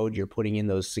monitoring mode, you're putting in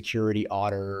those security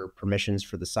auditor permissions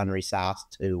for the Sonrai SaaS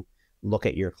to look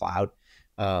at your cloud.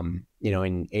 In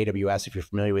AWS, if you're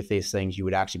familiar with these things, you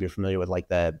would actually be familiar with like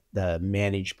the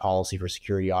managed policy for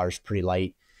security auditors, pretty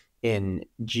light. In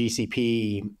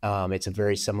GCP, it's a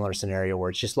very similar scenario where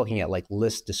it's just looking at like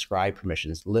list describe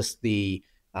permissions, list the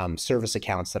service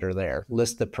accounts that are there,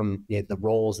 list the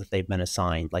roles that they've been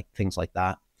assigned, like things like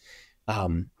that.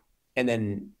 And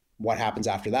then what happens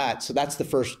after that? So that's the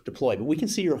first deploy, but we can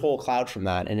see your whole cloud from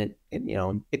that. And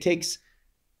it takes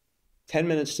 10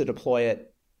 minutes to deploy it.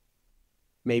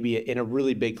 Maybe in a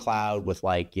really big cloud with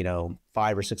 500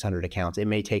 or 600 accounts, it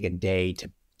may take a day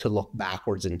to look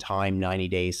backwards in time, 90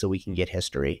 days, so we can get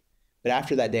history. But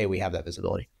after that day, we have that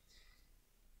visibility.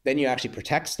 Then you actually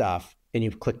protect stuff and you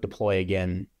click deploy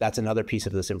again. That's another piece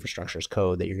of this infrastructure as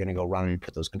code that you're going to go run and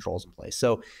put those controls in place.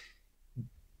 So,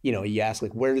 you ask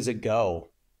where does it go?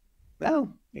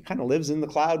 Well, it kind of lives in the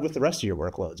cloud with the rest of your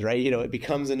workloads, right? It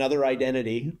becomes another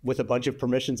identity with a bunch of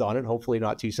permissions on it, hopefully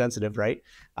not too sensitive, right?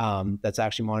 That's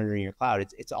actually monitoring your cloud.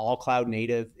 It's all cloud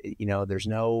native. There's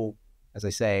no, as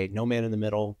I say, no man in the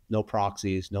middle, no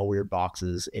proxies, no weird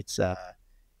boxes. It's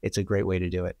a great way to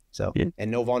do it. So, yeah.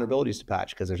 And no vulnerabilities to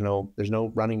patch because there's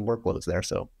no running workloads there.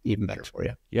 So even better for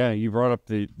you. Yeah. You brought up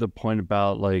the point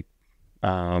about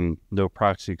no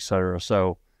proxy, et cetera.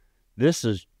 So this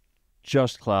is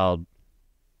just cloud,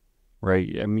 right?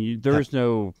 I mean, there's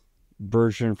no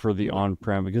version for the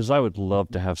on-prem because I would love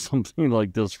to have something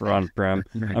like this for on-prem.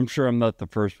 Right. I'm sure I'm not the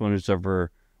first one who's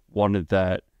ever wanted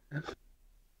that.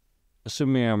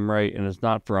 Assuming I'm right and it's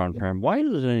not for on-prem, why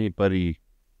doesn't anybody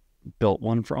built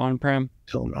one for on-prem?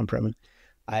 Built on-prem.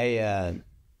 And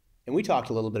we talked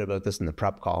a little bit about this in the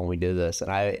prep call when we did this.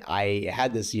 And I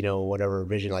had this,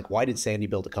 vision, like, why did Sandy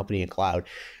build a company in cloud?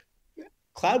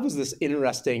 Cloud was this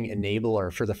interesting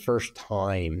enabler for the first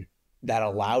time that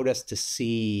allowed us to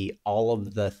see all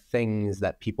of the things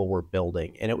that people were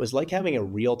building. And it was like having a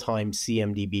real-time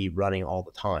CMDB running all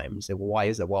the time. You say, well, why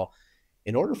is that? Well,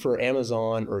 in order for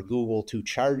Amazon or Google to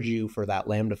charge you for that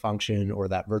Lambda function or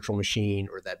that virtual machine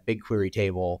or that BigQuery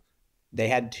table, they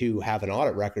had to have an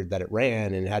audit record that it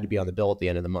ran and it had to be on the bill at the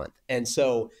end of the month. And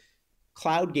so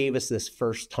cloud gave us this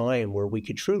first time where we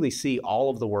could truly see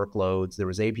all of the workloads. There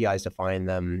was APIs to find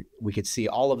them. We could see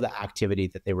all of the activity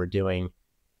that they were doing.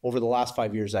 Over the last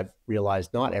 5 years, I've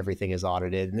realized not everything is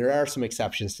audited. And there are some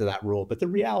exceptions to that rule, but the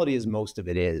reality is most of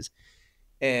it is.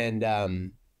 And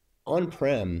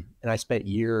on-prem, and I spent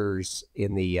years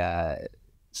in the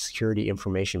security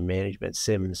information management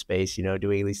SIM space,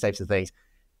 doing these types of things.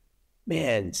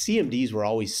 Man, CMDs were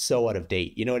always so out of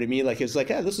date. You know what I mean? Like, it was like,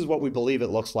 this is what we believe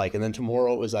it looks like. And then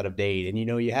tomorrow it was out of date. And,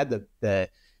 you had the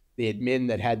admin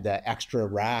that had the extra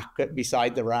rack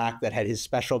beside the rack that had his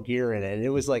special gear in it. And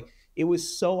it was like, it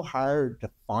was so hard to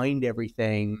find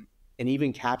everything and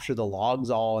even capture the logs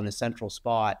all in a central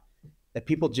spot that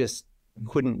people just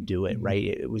couldn't do it, right?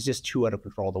 It was just too out of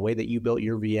control. The way that you built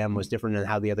your VM was different than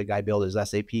how the other guy built his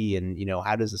SAP. And,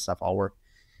 how does this stuff all work?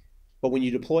 But when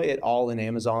you deploy it all in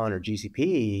Amazon or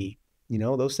GCP,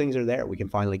 those things are there. We can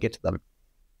finally get to them.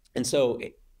 And so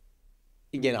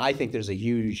again, I think there's a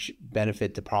huge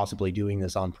benefit to possibly doing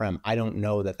this on-prem. I don't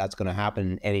know that that's going to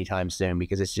happen anytime soon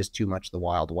because it's just too much the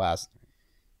Wild West.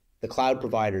 The cloud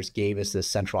providers gave us this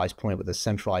centralized point with a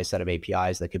centralized set of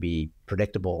APIs that could be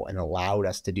predictable and allowed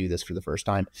us to do this for the first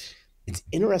time. It's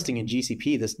interesting in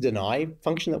GCP, this deny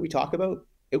function that we talk about,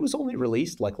 it was only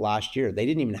released like last year. They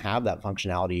didn't even have that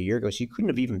functionality a year ago. So you couldn't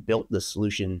have even built this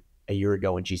solution a year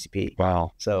ago in GCP.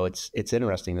 Wow. So it's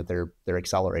interesting that they're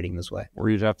accelerating this way. Or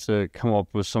you'd have to come up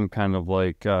with some kind of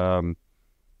like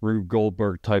Rube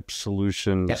Goldberg type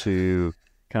solution to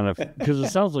kind of, because it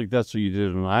sounds like that's what you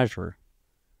did in Azure.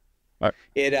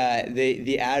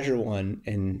 The Azure one,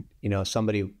 and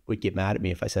somebody would get mad at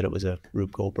me if I said it was a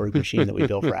Rube Goldberg machine that we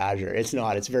built for Azure. It's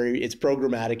not. It's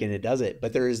programmatic and it does it.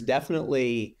 But there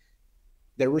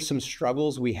were some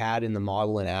struggles we had in the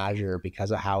model in Azure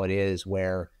because of how it is.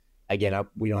 Where again,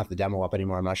 we don't have the demo up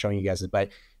anymore. I'm not showing you guys it, but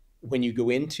when you go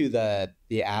into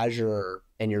the Azure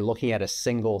and you're looking at a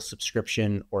single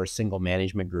subscription or a single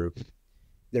management group,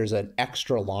 there's an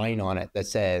extra line on it that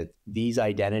says these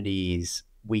identities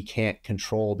we can't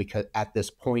control because at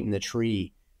this point in the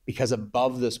tree, because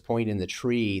above this point in the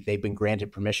tree, they've been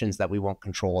granted permissions that we won't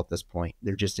control at this point.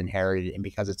 They're just inherited. And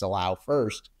because it's allow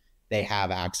first, they have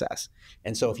access.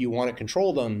 And so if you want to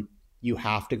control them, you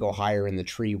have to go higher in the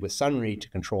tree with Sonrai to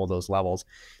control those levels.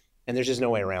 And there's just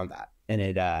no way around that. And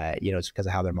it's because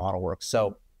of how their model works.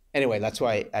 So anyway, that's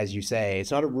why, as you say, it's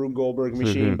not a Rube Goldberg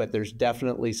machine, but there's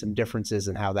definitely some differences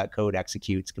in how that code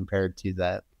executes compared to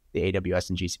the AWS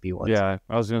and GCP ones. Yeah,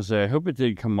 I was going to say, I hope it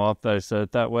did come off that I said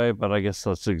it that way, but I guess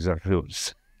that's exactly what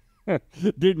it said.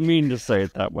 Didn't mean to say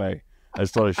it that way. I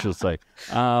just thought I should say.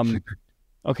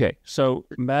 Okay, so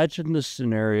imagine this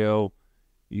scenario.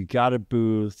 You got a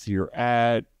booth, you're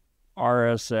at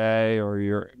RSA, or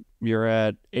you're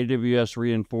at AWS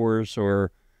Reinforce,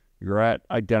 or you're at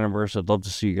Identiverse. I'd love to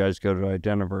see you guys go to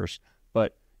Identiverse.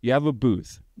 But you have a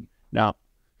booth. Now,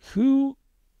 who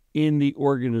in the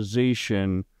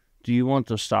organization do you want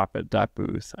to stop at that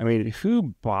booth? I mean,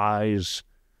 who's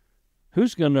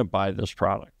going to buy this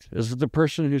product? Is it the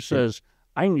person who says,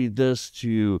 I need this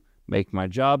to make my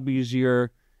job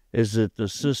easier? Is it the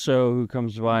CISO who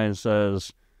comes by and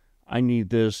says, I need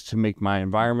this to make my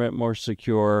environment more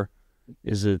secure?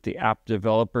 Is it the app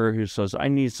developer who says, I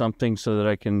need something so that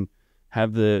I can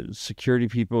have the security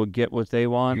people get what they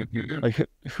want? Like,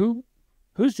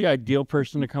 who's the ideal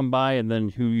person to come by, and then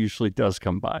who usually does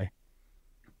come by?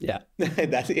 Yeah,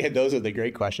 those are the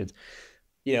great questions.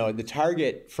 The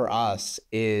target for us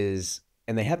is,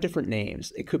 and they have different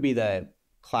names. It could be the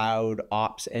cloud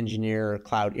ops engineer,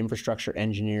 cloud infrastructure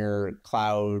engineer,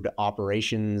 cloud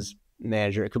operations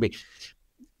manager. It could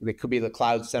be the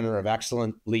cloud center of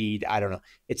excellence lead. I don't know.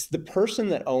 It's the person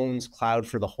that owns cloud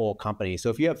for the whole company.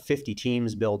 So if you have 50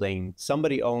 teams building,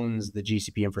 somebody owns the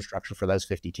GCP infrastructure for those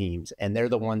 50 teams, and they're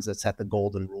the ones that set the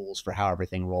golden rules for how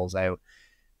everything rolls out.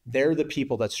 They're the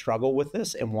people that struggle with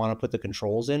this and want to put the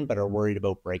controls in, but are worried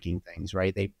about breaking things,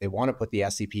 right? They want to put the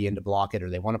SCP in to block it,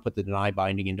 or they want to put the deny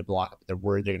binding in to block it, but they're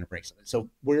worried they're going to break something. So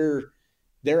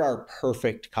they're our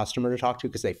perfect customer to talk to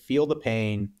because they feel the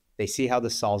pain. They see how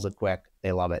this solves it quick.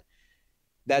 They love it.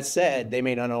 That said, they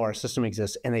may not know our system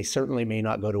exists, and they certainly may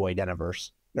not go to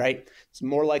Identiverse, right? It's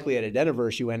more likely at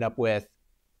Identiverse you end up with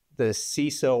the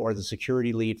CISO or the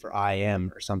security lead for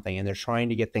IAM or something, and they're trying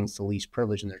to get things to least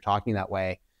privilege, and they're talking that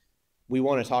way. We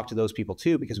want to talk to those people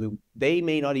too, because they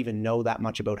may not even know that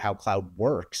much about how cloud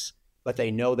works, but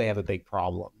they know they have a big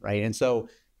problem, right? And so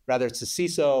whether it's the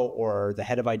CISO or the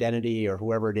head of identity or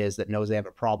whoever it is that knows they have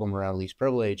a problem around least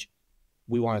privilege,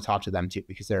 we want to talk to them too,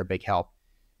 because they're a big help.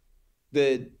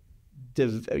 You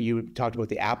talked about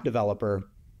the app developer.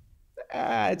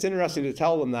 It's interesting to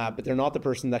tell them that, but they're not the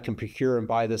person that can procure and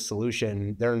buy this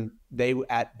solution. They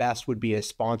at best would be a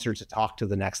sponsor to talk to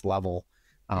the next level.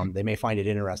 They may find it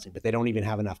interesting, but they don't even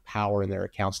have enough power in their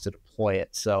accounts to deploy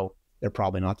it. So they're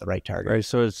probably not the right target. Right.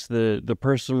 So it's the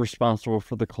person responsible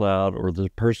for the cloud, or the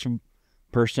person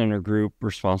or group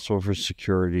responsible for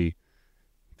security.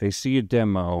 They see a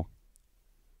demo.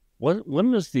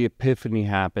 When does the epiphany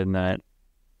happen that,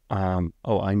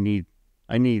 I need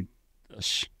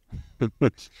this?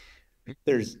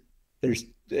 There's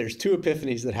two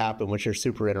epiphanies that happen, which are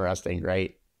super interesting,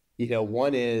 right?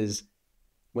 One is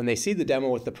when they see the demo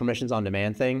with the permissions on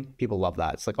demand thing, people love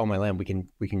that. It's like, oh my land,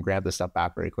 we can grab this stuff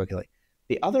back very quickly.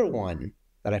 The other one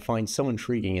that I find so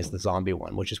intriguing is the zombie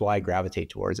one, which is why I gravitate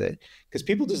towards it. Because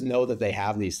people just know that they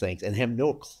have these things and have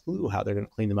no clue how they're going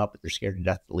to clean them up, but they're scared to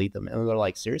death to delete them. And they're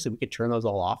like, seriously, we could turn those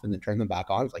all off and then turn them back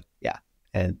on? It's like, yeah.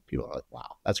 And people are like,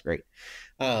 wow, that's great.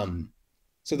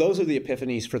 So those are the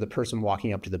epiphanies for the person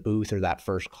walking up to the booth or that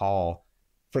first call.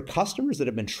 For customers that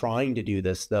have been trying to do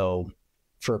this, though,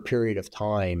 for a period of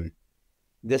time,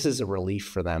 this is a relief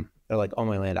for them. They're like, oh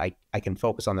my land, I can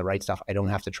focus on the right stuff. I don't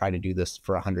have to try to do this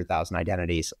for 100,000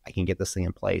 identities. I can get this thing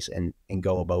in place and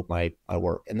go about my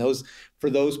work. And for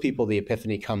those people, the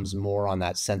epiphany comes more on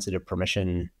that sensitive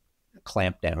permission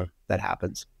clamp down that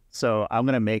happens. So I'm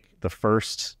going to make the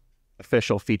first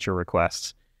official feature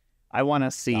request. I want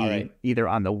to see either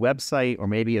on the website or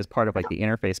maybe as part of like the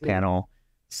interface panel,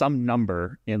 some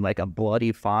number in like a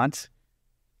bloody font,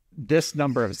 this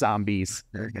number of zombies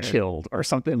killed or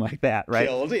something like that, right?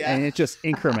 Killed, yeah. And it just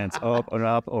increments up and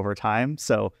up over time.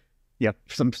 So yeah,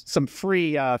 some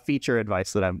free feature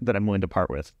advice that I'm willing to part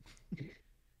with.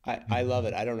 I love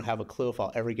it. I don't have a clue if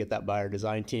I'll ever get that by our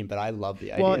design team, but I love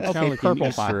the idea. Well, okay, like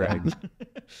purple font.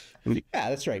 Yeah,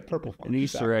 that's right. Purple font. An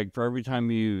Easter egg for every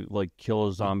time you like kill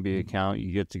a zombie account,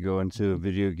 you get to go into a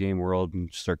video game world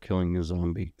and start killing a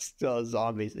zombie. Still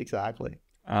zombies, exactly.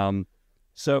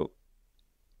 So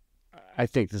I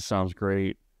think this sounds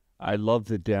great. I love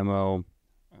the demo.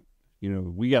 You know,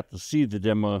 we got to see the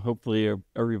demo. Hopefully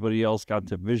everybody else got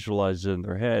to visualize it in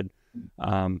their head.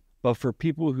 But for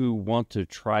people who want to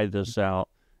try this out,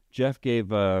 Jeff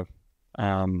gave a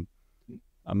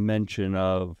mention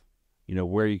of, you know,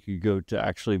 where you could go to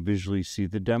actually visually see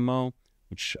the demo,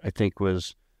 which I think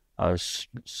was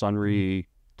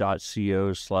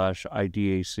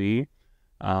sonrai.co/IDAC.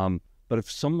 But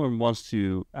if someone wants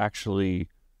to actually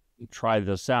try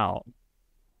this out,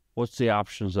 what's the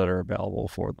options that are available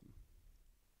for them?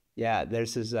 Yeah, and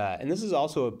this is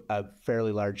also a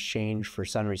fairly large change for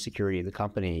Sonrai Security, the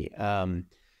company.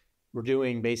 We're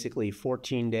doing basically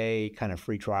 14-day kind of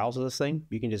free trials of this thing.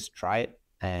 You can just try it,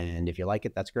 and if you like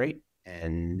it, that's great.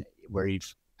 And where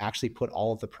you've actually put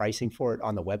all of the pricing for it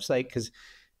on the website, because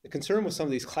the concern with some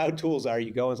of these cloud tools are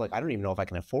you go and it's like, I don't even know if I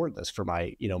can afford this for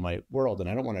my world, and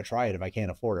I don't want to try it if I can't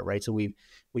afford it, right? So we've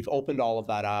opened all of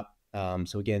that up.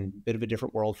 So again, bit of a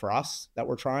different world for us that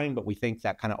we're trying, but we think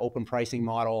that kind of open pricing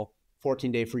model,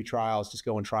 14-day free trials, just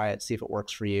go and try it, see if it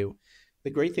works for you. The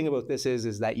great thing about this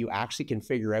is that you actually can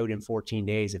figure out in 14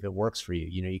 days if it works for you.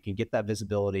 You know, you can get that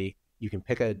visibility, you can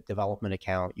pick a development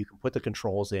account, you can put the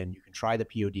controls in, you can try the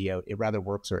POD out. It rather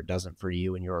works or it doesn't for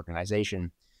you and your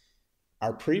organization.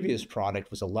 Our previous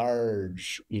product was a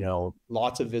large,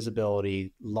 lots of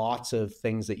visibility, lots of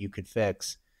things that you could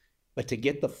fix, but to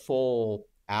get the full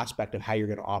aspect of how you're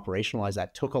going to operationalize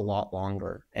that took a lot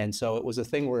longer. And so it was a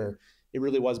thing where it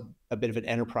really was a bit of an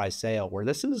enterprise sale where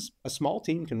this is a small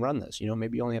team can run this,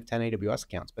 maybe you only have 10 AWS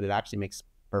accounts, but it actually makes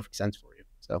perfect sense for you.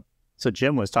 So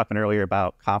Jim was talking earlier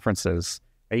about conferences.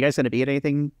 Are you guys going to be at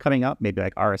anything coming up? Maybe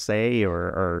like RSA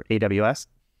or AWS?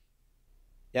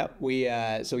 Yep.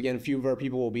 So again, a few of our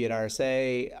people will be at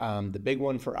RSA. The big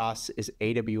one for us is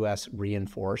AWS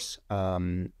Reinforce,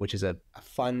 which is a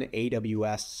fun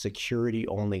AWS security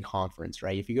only conference,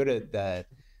 right? If you go to the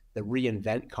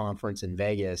reInvent conference in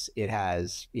Vegas, it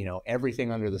has,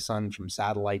 everything under the sun from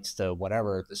satellites to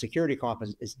whatever. The security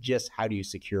conference is just how do you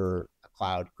secure a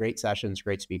cloud? Great sessions,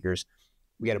 great speakers.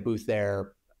 We got a booth there, a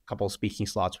couple of speaking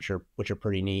slots, which are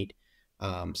pretty neat.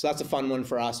 So that's a fun one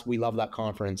for us. We love that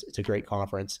conference. It's a great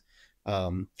conference.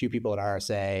 Few people at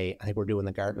RSA. I think we're doing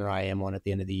the Gartner IM one at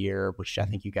the end of the year, which I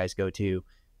think you guys go to.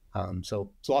 So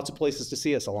lots of places to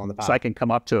see us along the path. So I can come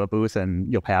up to a booth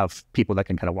and you'll have people that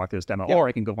can kind of walk through this demo, or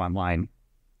I can go online,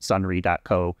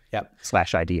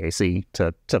 sonrai.co/IDAC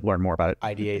to learn more about it.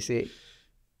 IDAC.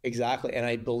 Exactly. And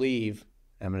I believe,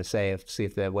 I'm going to see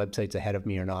if the website's ahead of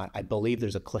me or not. I believe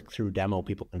there's a click-through demo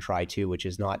people can try too, which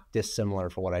is not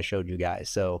dissimilar for what I showed you guys.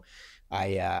 So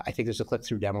I think there's a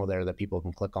click-through demo there that people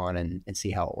can click on and see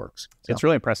how it works. So. It's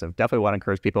really impressive. Definitely want to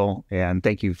encourage people, and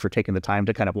thank you for taking the time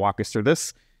to kind of walk us through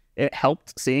this. It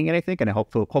helped seeing it, I think, and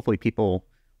hopefully people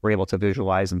were able to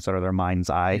visualize in sort of their mind's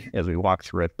eye as we walk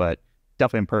through it, but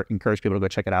definitely encourage people to go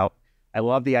check it out. I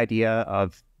love the idea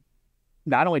of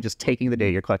not only just taking the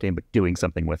data you're collecting, but doing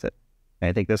something with it. And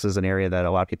I think this is an area that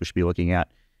a lot of people should be looking at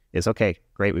is, okay,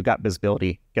 great, we've got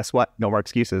visibility. Guess what? No more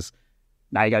excuses.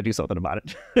 Now you got to do something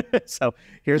about it. So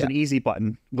here's an easy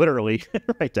button, literally,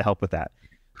 right, to help with that.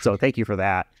 So thank you for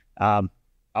that. I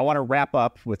want to wrap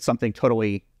up with something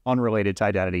totally unrelated to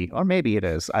identity, or maybe it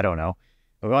is. I don't know.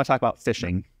 But we want to talk about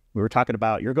fishing. We were talking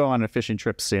about you're going on a fishing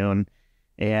trip soon,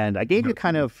 and I gave you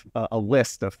kind of a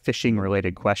list of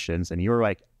fishing-related questions, and you were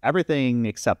like, everything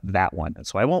except that one.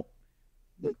 So I won't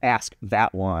ask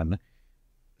that one.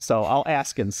 So I'll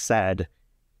ask instead,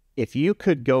 if you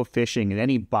could go fishing in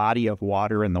any body of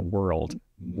water in the world,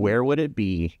 where would it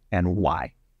be and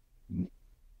why?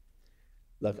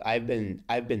 Look, I've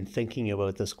been thinking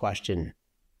about this question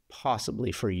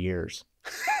possibly for years.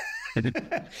 And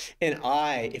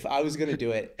if I was going to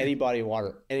do it, any body of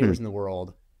water, anywhere in the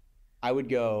world, I would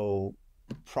go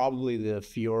probably the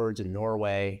fjords in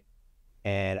Norway,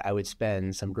 and I would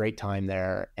spend some great time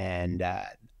there. And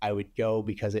I would go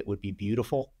because it would be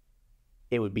beautiful,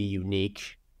 it would be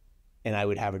unique, and I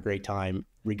would have a great time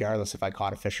regardless if I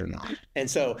caught a fish or not. And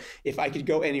so if I could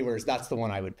go anywhere, that's the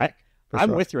one I would pick.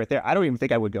 I'm with you right there. I don't even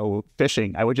think I would go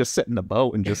fishing. I would just sit in the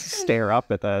boat and just stare up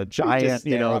at the giant,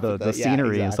 the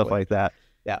scenery and stuff like that.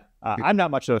 Yeah. I'm not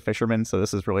much of a fisherman, so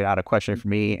this is really not a question for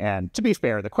me. And to be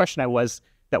fair, the question that was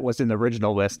in the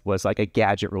original list was like a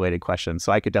gadget related question.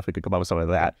 So I could definitely come up with some of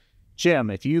that. Jim,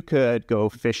 if you could go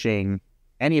fishing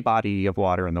any body of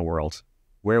water in the world,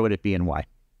 where would it be and why?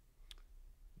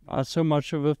 Not so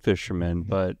much of a fisherman,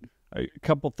 but a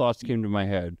couple thoughts came to my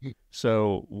head.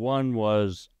 So one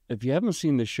was, if you haven't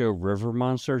seen the show River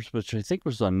Monsters, which I think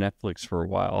was on Netflix for a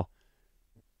while,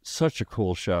 such a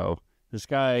cool show. This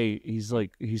guy, he's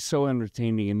so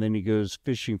entertaining, and then he goes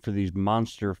fishing for these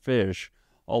monster fish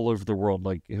all over the world.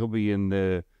 Like he'll be in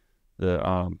the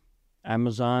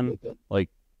Amazon, like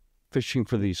fishing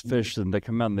for these fish, and they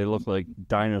come out and they look like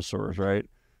dinosaurs, right?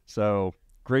 So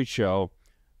great show.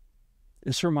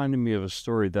 This reminded me of a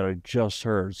story that I just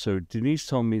heard. So Denise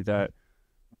told me that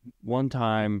one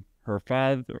time her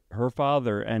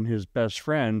father and his best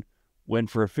friend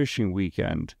went for a fishing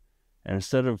weekend. And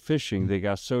instead of fishing, they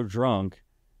got so drunk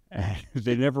and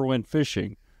they never went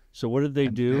fishing. So what did they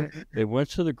do? They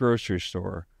went to the grocery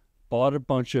store, bought a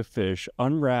bunch of fish,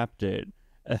 unwrapped it,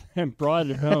 and brought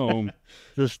it home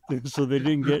just so they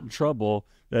didn't get in trouble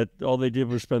that all they did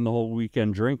was spend the whole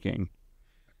weekend drinking.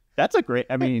 That's a great,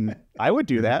 I would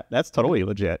do that. That's totally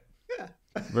legit.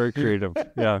 Very creative.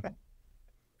 Yeah.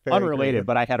 Very Unrelated, creative.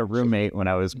 but I had a roommate when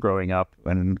I was growing up,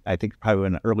 and I think probably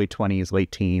in the early 20s,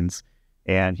 late teens,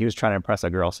 and he was trying to impress a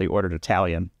girl, so he ordered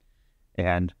Italian,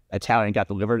 and Italian got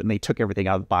delivered, and they took everything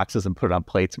out of the boxes and put it on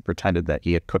plates and pretended that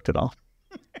he had cooked it all.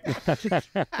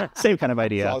 Same kind of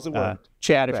idea. As long as it worked.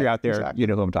 Chad, if you're out there, exactly. you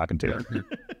know who I'm talking to.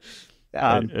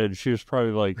 And she was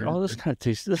probably like, "Oh, this kind of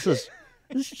tastes. This is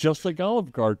just like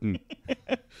Olive Garden."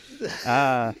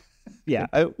 Yeah.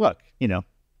 Look,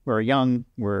 we're young.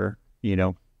 We're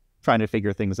trying to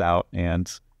figure things out,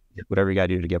 and whatever you got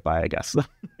to do to get by, I guess.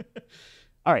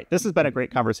 All right. This has been a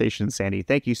great conversation, Sandy.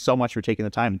 Thank you so much for taking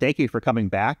the time. Thank you for coming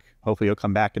back. Hopefully you'll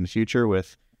come back in the future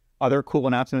with other cool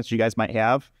announcements you guys might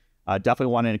have. Definitely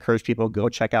want to encourage people, go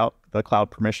check out the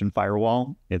Cloud Permission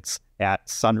Firewall. It's at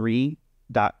sonrai.co/IDAC,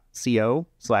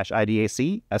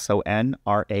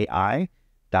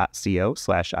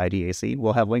 sonrai.co/IDAC.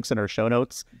 We'll have links in our show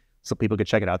notes so people can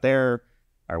check it out there,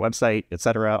 our website,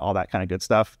 etc., all that kind of good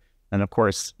stuff. And of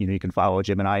course, you can follow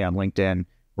Jim and I on LinkedIn.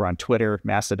 We're on Twitter,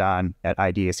 Mastodon at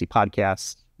IDAC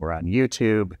Podcast. We're on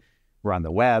YouTube. We're on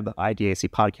the web,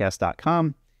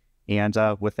 idacpodcast.com. And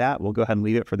with that, we'll go ahead and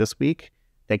leave it for this week.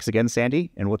 Thanks again,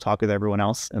 Sandy, and we'll talk with everyone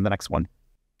else in the next one.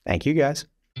 Thank you, guys.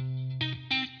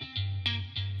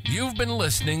 You've been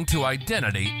listening to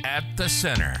Identity at the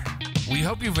Center. We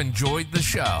hope you've enjoyed the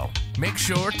show. Make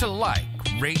sure to like,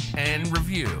 rate, and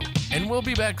review. And we'll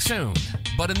be back soon.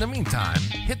 But in the meantime,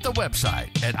 hit the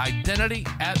website at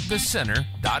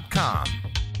identityatthecenter.com.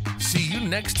 See you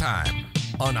next time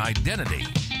on Identity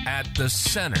at the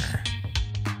Center.